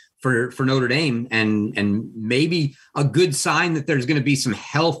result for Notre Dame and maybe a good sign that there's going to be some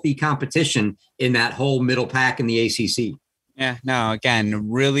healthy competition in that whole middle pack in the ACC. Yeah, no,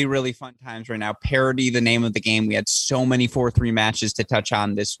 again, really, really fun times right now. Parity, the name of the game. We had so many 4-3 matches to touch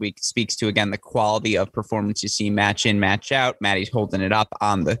on this week. It speaks to, again, the quality of performance you see match in, match out. Maddie's holding it up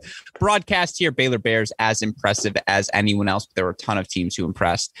on the broadcast here. Baylor Bears as impressive as anyone else. But there were a ton of teams who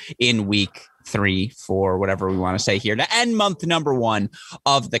impressed in week 3, 4, whatever we want to say here, to end month number 1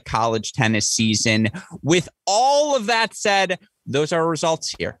 of the college tennis season. With all of that said, those are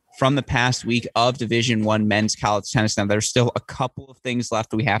results here from the past week of Division I men's college tennis. Now, there's still a couple of things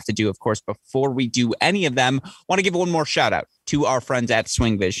left we have to do, of course. Before we do any of them, I want to give one more shout out to our friends at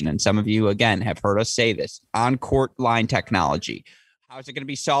Swing Vision. And some of you, again, have heard us say this: on-court line technology. How is it going to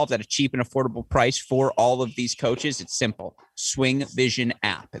be solved at a cheap and affordable price for all of these coaches? It's simple. Swing Vision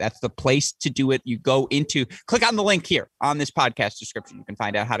app. That's the place to do it. You click on the link here on this podcast description. You can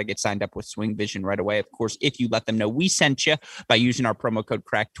find out how to get signed up with Swing Vision right away. Of course, if you let them know we sent you by using our promo code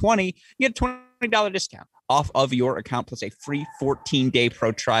CRACK20, you get a $20 discount off of your account, plus a free 14-day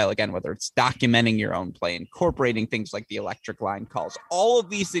pro trial. Again, whether it's documenting your own play, incorporating things like the electric line calls, all of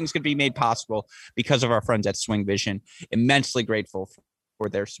these things could be made possible because of our friends at Swing Vision. Immensely grateful for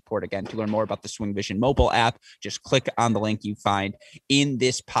their support. Again, to learn more about the Swing Vision mobile app, just click on the link you find in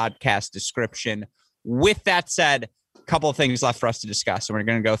this podcast description. With that said, a couple of things left for us to discuss, and we're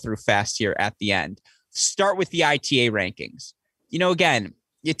going to go through fast here at the end. Start with the ITA rankings. Again,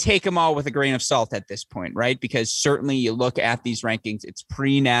 you take them all with a grain of salt at this point, right? Because certainly you look at these rankings, it's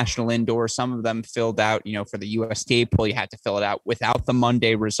pre-national indoor. Some of them filled out, for the USTA poll, you had to fill it out without the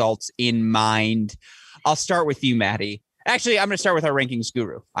Monday results in mind. I'll start with you, Maddie. Actually, I'm going to start with our rankings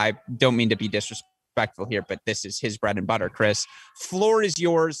guru. I don't mean to be disrespectful here, but this is his bread and butter, Chris. Floor is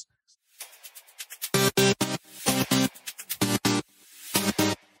yours.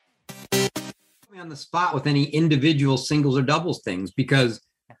 me on the spot with any individual singles or doubles things because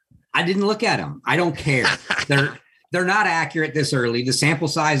I didn't look at them. I don't care. They're not accurate this early. The sample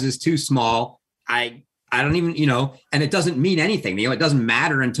size is too small. I don't even, and it doesn't mean anything. It doesn't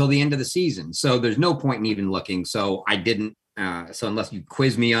matter until the end of the season. So there's no point in even looking. So I didn't. So unless you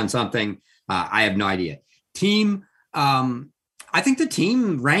quiz me on something, I have no idea. Team. I think the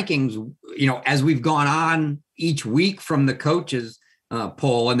team rankings, as we've gone on each week from the coaches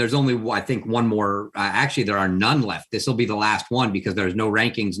poll, and there's only, I think, one more. Actually, there are none left. This will be the last one because there's no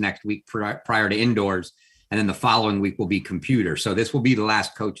rankings next week prior to indoors. And then the following week will be computer. So this will be the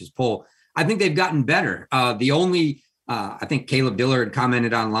last coaches poll. I think they've gotten better. I think Caleb Dillard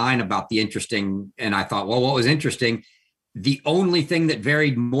commented online about the interesting, and I thought, well, what was interesting? The only thing that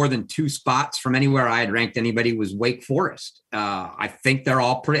varied more than 2 spots from anywhere I had ranked anybody was Wake Forest. I think they're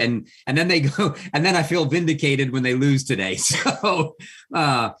all pretty, and then they go, and then I feel vindicated when they lose today. So,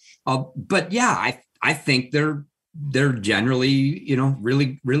 but yeah, I think they're generally,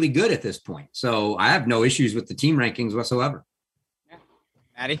 really, really good at this point. So I have no issues with the team rankings whatsoever.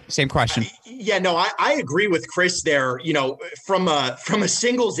 Maddie, same question. Yeah, no, I agree with Chris there. From a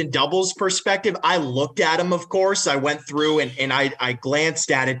singles and doubles perspective, I looked at them, of course. I went through and I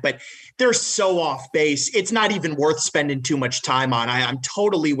glanced at it, but they're so off base. It's not even worth spending too much time on. I'm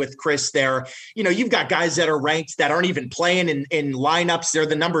totally with Chris there. You've got guys that are ranked that aren't even playing in lineups. They're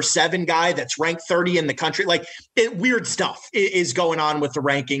the number 7 guy that's ranked 30 in the country. Weird stuff is going on with the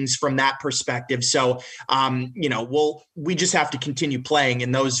rankings from that perspective. So, we just have to continue playing,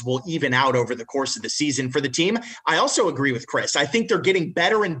 and those will even out over the course of the season for the team. I also agree with Chris. I think they're getting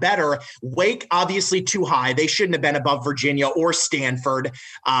better and better. Wake, obviously too high. They shouldn't have been above Virginia or Stanford.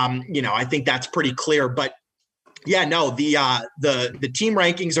 I think that's pretty clear, but yeah, no, the team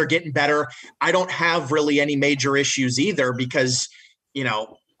rankings are getting better. I don't have really any major issues either because,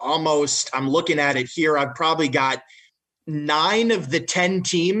 almost I'm looking at it here. I've probably got 9 of the 10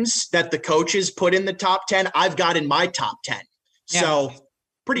 teams that the coaches put in the top 10. I've got in my top 10. Yeah. So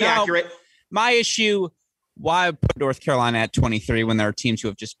pretty accurate. My issue, why I put North Carolina at 23 when there are teams who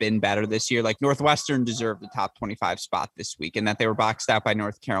have just been better this year. Like Northwestern deserved the top 25 spot this week, and that they were boxed out by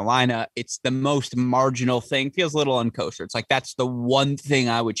North Carolina. It's the most marginal thing. Feels a little unkosher. It's like that's the one thing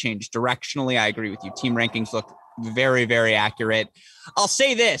I would change directionally. I agree with you. Team rankings look very, very accurate. I'll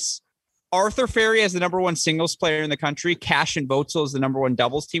say this. Arthur Ferry as the number 1 singles player in the country. Cash and Boetzel is the number 1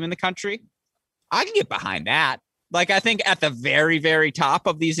 doubles team in the country. I can get behind that. I think at the very, very top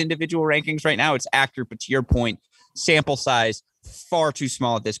of these individual rankings right now, it's accurate. But to your point, sample size far too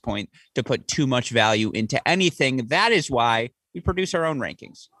small at this point to put too much value into anything. That is why we produce our own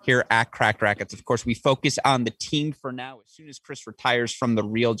rankings here at Cracked Racquets. Of course, we focus on the team for now. As soon as Chris retires from the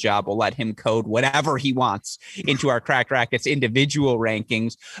real job, we'll let him code whatever he wants into our Cracked Racquets individual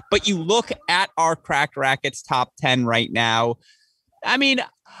rankings. But you look at our Cracked Racquets top 10 right now. I mean,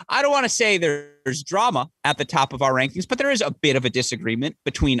 I don't want to say there's drama at the top of our rankings, but there is a bit of a disagreement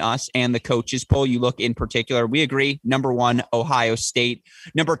between us and the coaches poll. You look in particular, we agree. Number 1, Ohio State.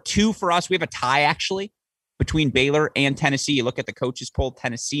 Number 2 for us, we have a tie actually between Baylor and Tennessee. You look at the coaches poll,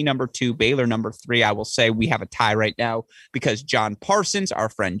 Tennessee number 2, Baylor number 3. I will say we have a tie right now because John Parsons, our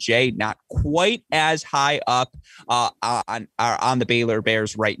friend Jay, not quite as high up on the Baylor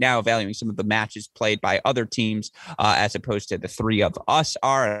Bears right now, valuing some of the matches played by other teams as opposed to the 3 of us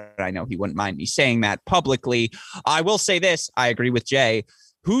are. And I know he wouldn't mind me saying that publicly. I will say this. I agree with Jay.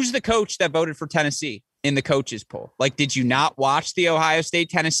 Who's the coach that voted for Tennessee in the coaches poll? Did you not watch the Ohio State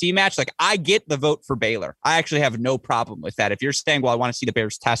Tennessee match? I get the vote for Baylor. I actually have no problem with that. If you're saying, well, I want to see the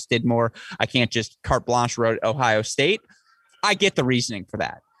Bears tested more, I can't just carte blanche vote Ohio State. I get the reasoning for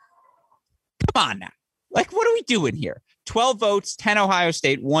that. Come on now. What are we doing here? 12 votes, 10 Ohio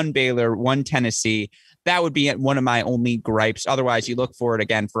State, 1 Baylor, 1 Tennessee. That would be one of my only gripes. Otherwise, you look for it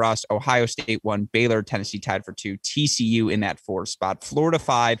again for us. Ohio State 1, Baylor, Tennessee tied for 2, TCU in that 4 spot, Florida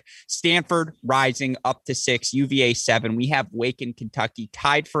 5, Stanford rising up to 6, UVA 7. We have Wake and Kentucky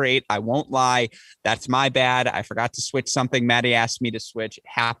tied for 8. I won't lie. That's my bad. I forgot to switch something. Maddie asked me to switch. It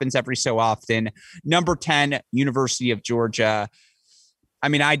happens every so often. Number 10, University of Georgia. I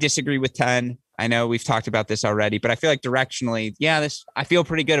mean, I disagree with 10. I know we've talked about this already, but I feel like directionally, I feel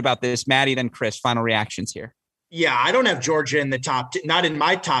pretty good about this. Maddie, then Chris, final reactions here. Yeah, I don't have Georgia in the not in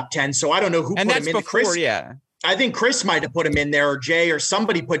my top 10, so I don't know who put him in. Before, Chris, yeah. I think Chris might have put him in there, or Jay, or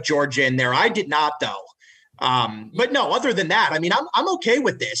somebody put Georgia in there. I did not, though. But no, other than that, I mean, I'm okay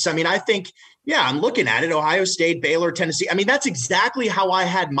with this. I mean, I think, I'm looking at it. Ohio State, Baylor, Tennessee. I mean, that's exactly how I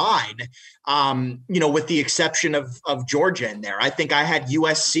had mine, with the exception of Georgia in there. I think I had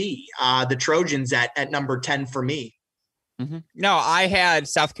USC, the Trojans at number 10 for me. No, I had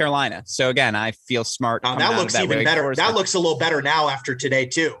South Carolina. So again, I feel smart. Oh, that looks even better. That looks a little better now after today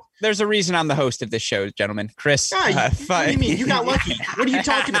too. There's a reason I'm the host of this show, gentlemen. Chris. What do you mean? You got lucky. What are you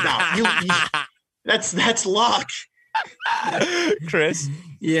talking about? That's luck. Chris.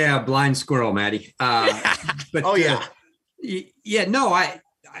 Yeah, blind squirrel, Maddie. But no,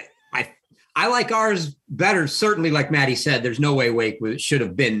 I like ours better. Certainly, like Maddie said, there's no way Wake should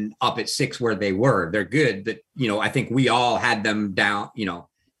have been up at 6 where they were. They're good, but I think we all had them down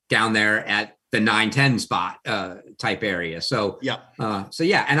there at the 9-10 spot type area. So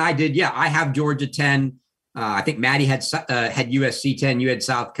and I did. Yeah, I have Georgia 10. I think Maddie had USC 10. You had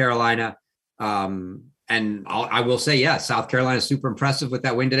South Carolina. And I will say, South Carolina is super impressive with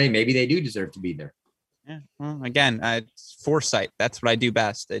that win today. Maybe they do deserve to be there. Yeah. Well, again, it's foresight. That's what I do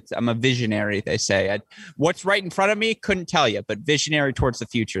best. I'm a visionary, they say. What's right in front of me, couldn't tell you, but visionary towards the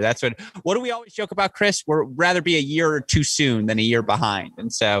future. That's what do we always joke about, Chris? We're rather be a year or two soon than a year behind.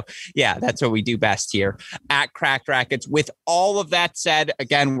 And so, that's what we do best here at Cracked Racquets. With all of that said,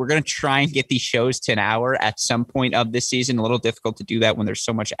 again, we're going to try and get these shows to an hour at some point of this season. A little difficult to do that when there's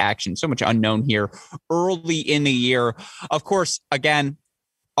so much action, so much unknown here early in the year. Of course, again,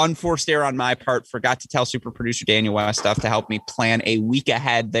 unforced error on my part. Forgot to tell super producer Daniel Westoff to help me plan a week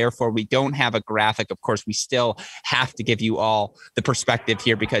ahead. Therefore, we don't have a graphic. Of course, we still have to give you all the perspective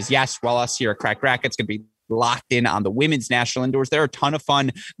here because, yes, while us here at Cracked Racquets going to be locked in on the women's national indoors, there are a ton of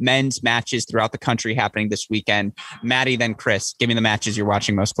fun men's matches throughout the country happening this weekend. Maddie, then Chris, give me the matches you're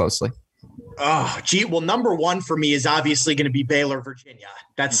watching most closely. Oh, gee. Well, number one for me is obviously going to be Baylor, Virginia.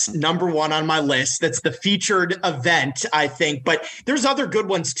 That's number one on my list. That's the featured event, I think. But there's other good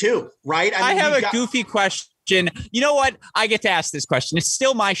ones too, right? I have a goofy question. You know what? I get to ask this question. It's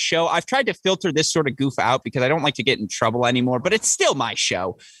still my show. I've tried to filter this sort of goof out because I don't like to get in trouble anymore, but it's still my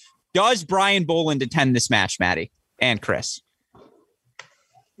show. Does Brian Boland attend this match, Maddie and Chris?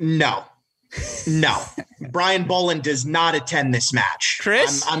 No. Brian Boland does not attend this match.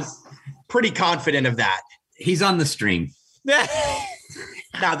 Chris? I'm pretty confident of that. He's on the stream.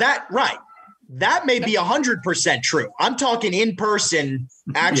 Now that may be 100% true. I'm talking in person,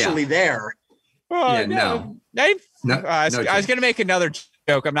 actually there. I was going to make another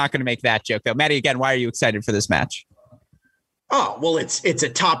joke. I'm not going to make that joke though. Maddie, again, why are you excited for this match? Oh, well, it's a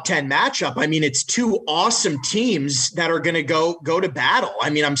top 10 matchup. I mean, it's two awesome teams that are going to go to battle. I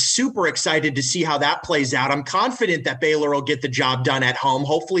mean, I'm super excited to see how that plays out. I'm confident that Baylor will get the job done at home.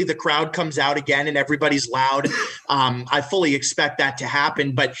 Hopefully the crowd comes out again and everybody's loud. I fully expect that to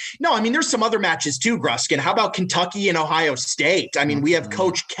happen. But no, I mean, there's some other matches too, Gruskin. How about Kentucky and Ohio State? I mean, we have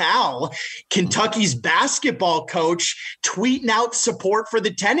Coach Cal, Kentucky's basketball coach, tweeting out support for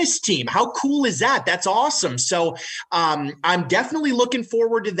the tennis team. How cool is that? That's awesome. So I'm definitely looking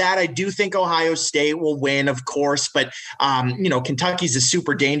forward to that. I do think Ohio State will win, of course, but Kentucky's a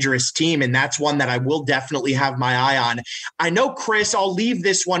super dangerous team, and that's one that I will definitely have my eye on. I know, Chris, I'll leave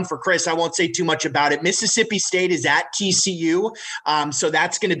this one for Chris. I won't say too much about it. Mississippi State is at TCU, so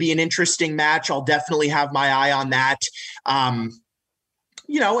that's going to be an interesting match. I'll definitely have my eye on that.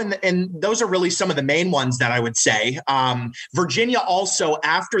 And those are really some of the main ones that I would say. Virginia also,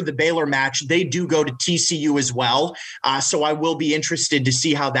 after the Baylor match, they do go to TCU as well. So I will be interested to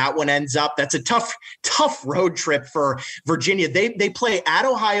see how that one ends up. That's a tough road trip for Virginia. They play at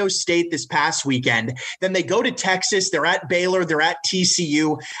Ohio State this past weekend. Then they go to Texas. They're at Baylor. They're at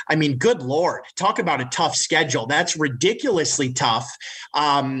TCU. I mean, good Lord, talk about a tough schedule. That's ridiculously tough.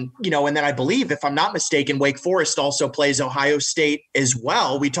 And then I believe, if I'm not mistaken, Wake Forest also plays Ohio State as well.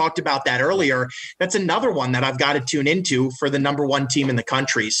 We talked about that earlier. That's another one that I've got to tune into for the number one team in the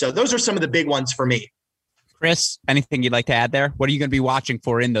country. So those are some of the big ones for me. Chris, anything you'd like to add there? What are you going to be watching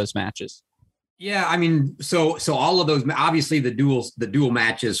for in those matches? Yeah, I mean, so all of those, obviously the dual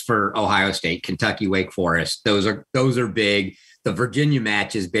matches for Ohio State, Kentucky, Wake Forest, those are big. The Virginia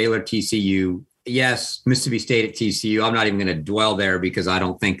matches, Baylor, TCU. Yes, Mississippi State at TCU. I'm not even going to dwell there because I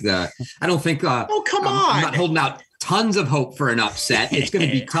don't think. Oh, come on! I'm not holding out tons of hope for an upset. It's going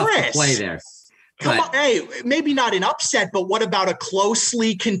to be tough to play there. Come on, hey, maybe not an upset, but what about a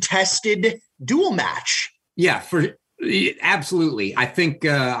closely contested dual match? Yeah, absolutely. I think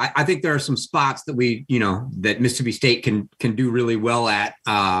there are some spots that that Mississippi State can do really well at.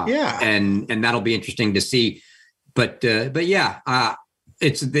 And that'll be interesting to see. But yeah.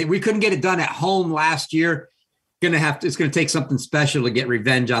 We couldn't get it done at home last year. It's going to take something special to get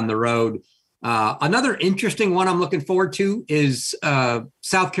revenge on the road. Another interesting one I'm looking forward to is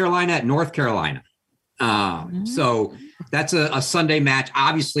South Carolina at North Carolina. So that's a Sunday match.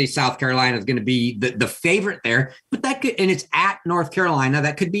 Obviously, South Carolina is going to be the favorite there, but and it's at North Carolina.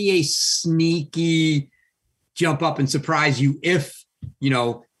 That could be a sneaky jump up and surprise you if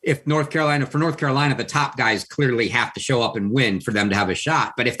North Carolina, the top guys clearly have to show up and win for them to have a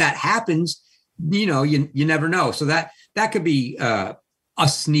shot. But if that happens, you never know. So that could be a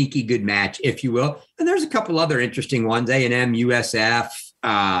sneaky good match, if you will. And there's a couple other interesting ones, A&M, USF,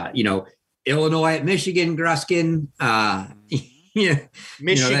 Illinois at Michigan, Gruskin.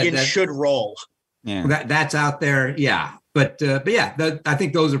 Michigan should roll. Yeah, that's out there. Yeah. But I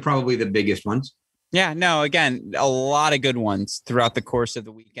think those are probably the biggest ones. Yeah, no, again, a lot of good ones throughout the course of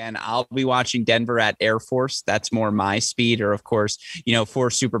the weekend. I'll be watching Denver at Air Force. That's more my speed, or of course, for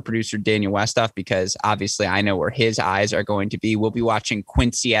super producer Daniel Westoff, because obviously I know where his eyes are going to be. We'll be watching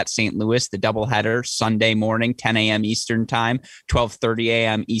Quincy at St. Louis, the doubleheader Sunday morning, 10 a.m. Eastern time, 12:30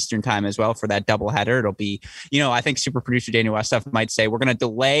 a.m. Eastern time as well for that doubleheader. It'll be, I think super producer Daniel Westoff might say, we're going to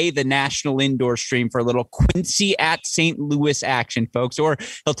delay the national indoor stream for a little Quincy at St. Louis action, folks, or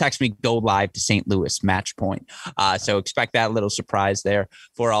he'll text me, go live to St. Louis match point. So expect that little surprise there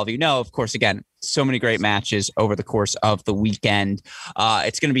for all of you. Of course, again, so many great matches over the course of the weekend.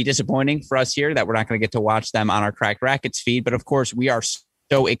 It's going to be disappointing for us here that we're not going to get to watch them on our Cracked Racquets feed. But of course, we are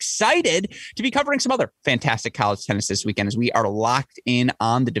so excited to be covering some other fantastic college tennis this weekend as we are locked in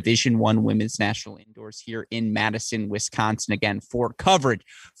on the Division I Women's National Indoors here in Madison, Wisconsin. Again, for coverage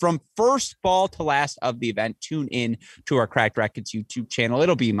from first ball to last of the event, tune in to our Cracked Racquets YouTube channel.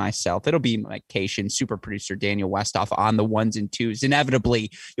 It'll be myself. It'll be Mike Cation, super producer Daniel Westoff on the ones and twos.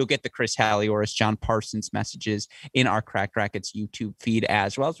 Inevitably, you'll get the Chris Halioris, John Parsons messages in our Cracked Racquets YouTube feed,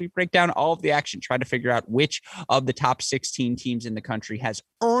 as well as we break down all of the action, try to figure out which of the top 16 teams in the country has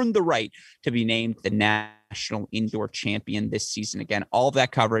earned the right to be named the national indoor champion this season. Again, all of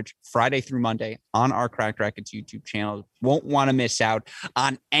that coverage Friday through Monday on our Cracked Racquets YouTube channel. Won't want to miss out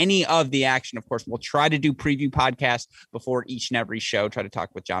on any of the action. Of course, we'll try to do preview podcasts before each and every show, try to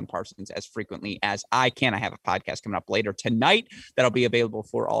talk with John Parsons as frequently as I can. I have a podcast coming up later tonight that'll be available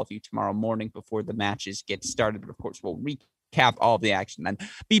for all of you tomorrow morning before the matches get started. But of course, we'll recap all of the action, then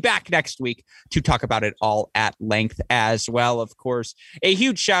be back next week to talk about it all at length as well. Of course, a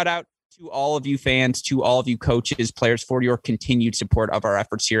huge shout out to all of you fans, to all of you coaches, players, for your continued support of our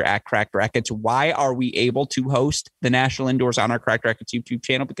efforts here at Cracked Racquets. Why are we able to host the National Indoors on our Cracked Racquets YouTube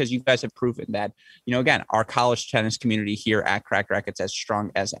channel? Because you guys have proven that, again, our college tennis community here at Cracked Racquets as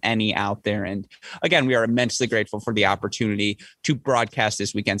strong as any out there. And again, we are immensely grateful for the opportunity to broadcast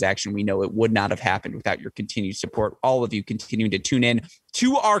this weekend's action. We know it would not have happened without your continued support. All of you continuing to tune in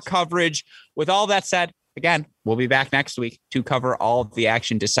to our coverage. With all that said, again, we'll be back next week to cover all of the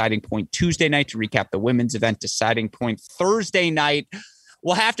action. Deciding Point Tuesday night to recap the women's event. Deciding Point Thursday night.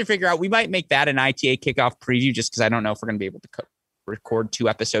 We'll have to figure out, we might make that an ITA kickoff preview just because I don't know if we're going to be able to record 2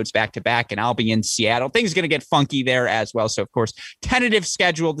 episodes back to back, and I'll be in Seattle. Things are going to get funky there as well. So of course, tentative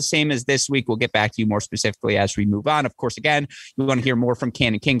schedule the same as this week. We'll get back to you more specifically as we move on. Of course, again, you want to hear more from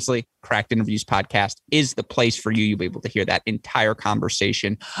Cannon Kingsley. Cracked Interviews podcast is the place for you. You'll be able to hear that entire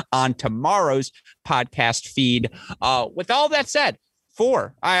conversation on tomorrow's podcast feed. With all that said,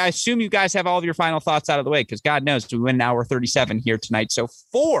 I assume you guys have all of your final thoughts out of the way, because God knows we went an hour 37 here tonight. So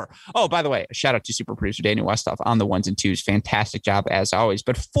 4. Oh, by the way, a shout out to super producer Daniel Westoff on the ones and twos. Fantastic job as always.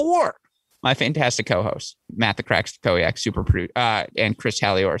 But 4, my fantastic co-hosts, Matt the Cracks Koyak, and Chris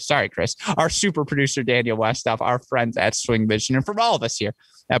Halioris. Sorry, Chris. Our super producer Daniel Westoff, our friends at Swing Vision, and from all of us here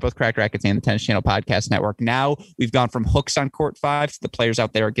at both Cracked Racquets and the Tennis Channel Podcast Network. Now we've gone from hooks on court 5 to the players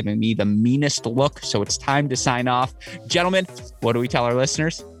out there are giving me the meanest look. So it's time to sign off. Gentlemen, what do we tell our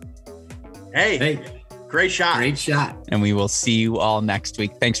listeners? Hey, great shot. Great shot. And we will see you all next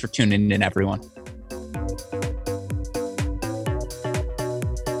week. Thanks for tuning in, everyone.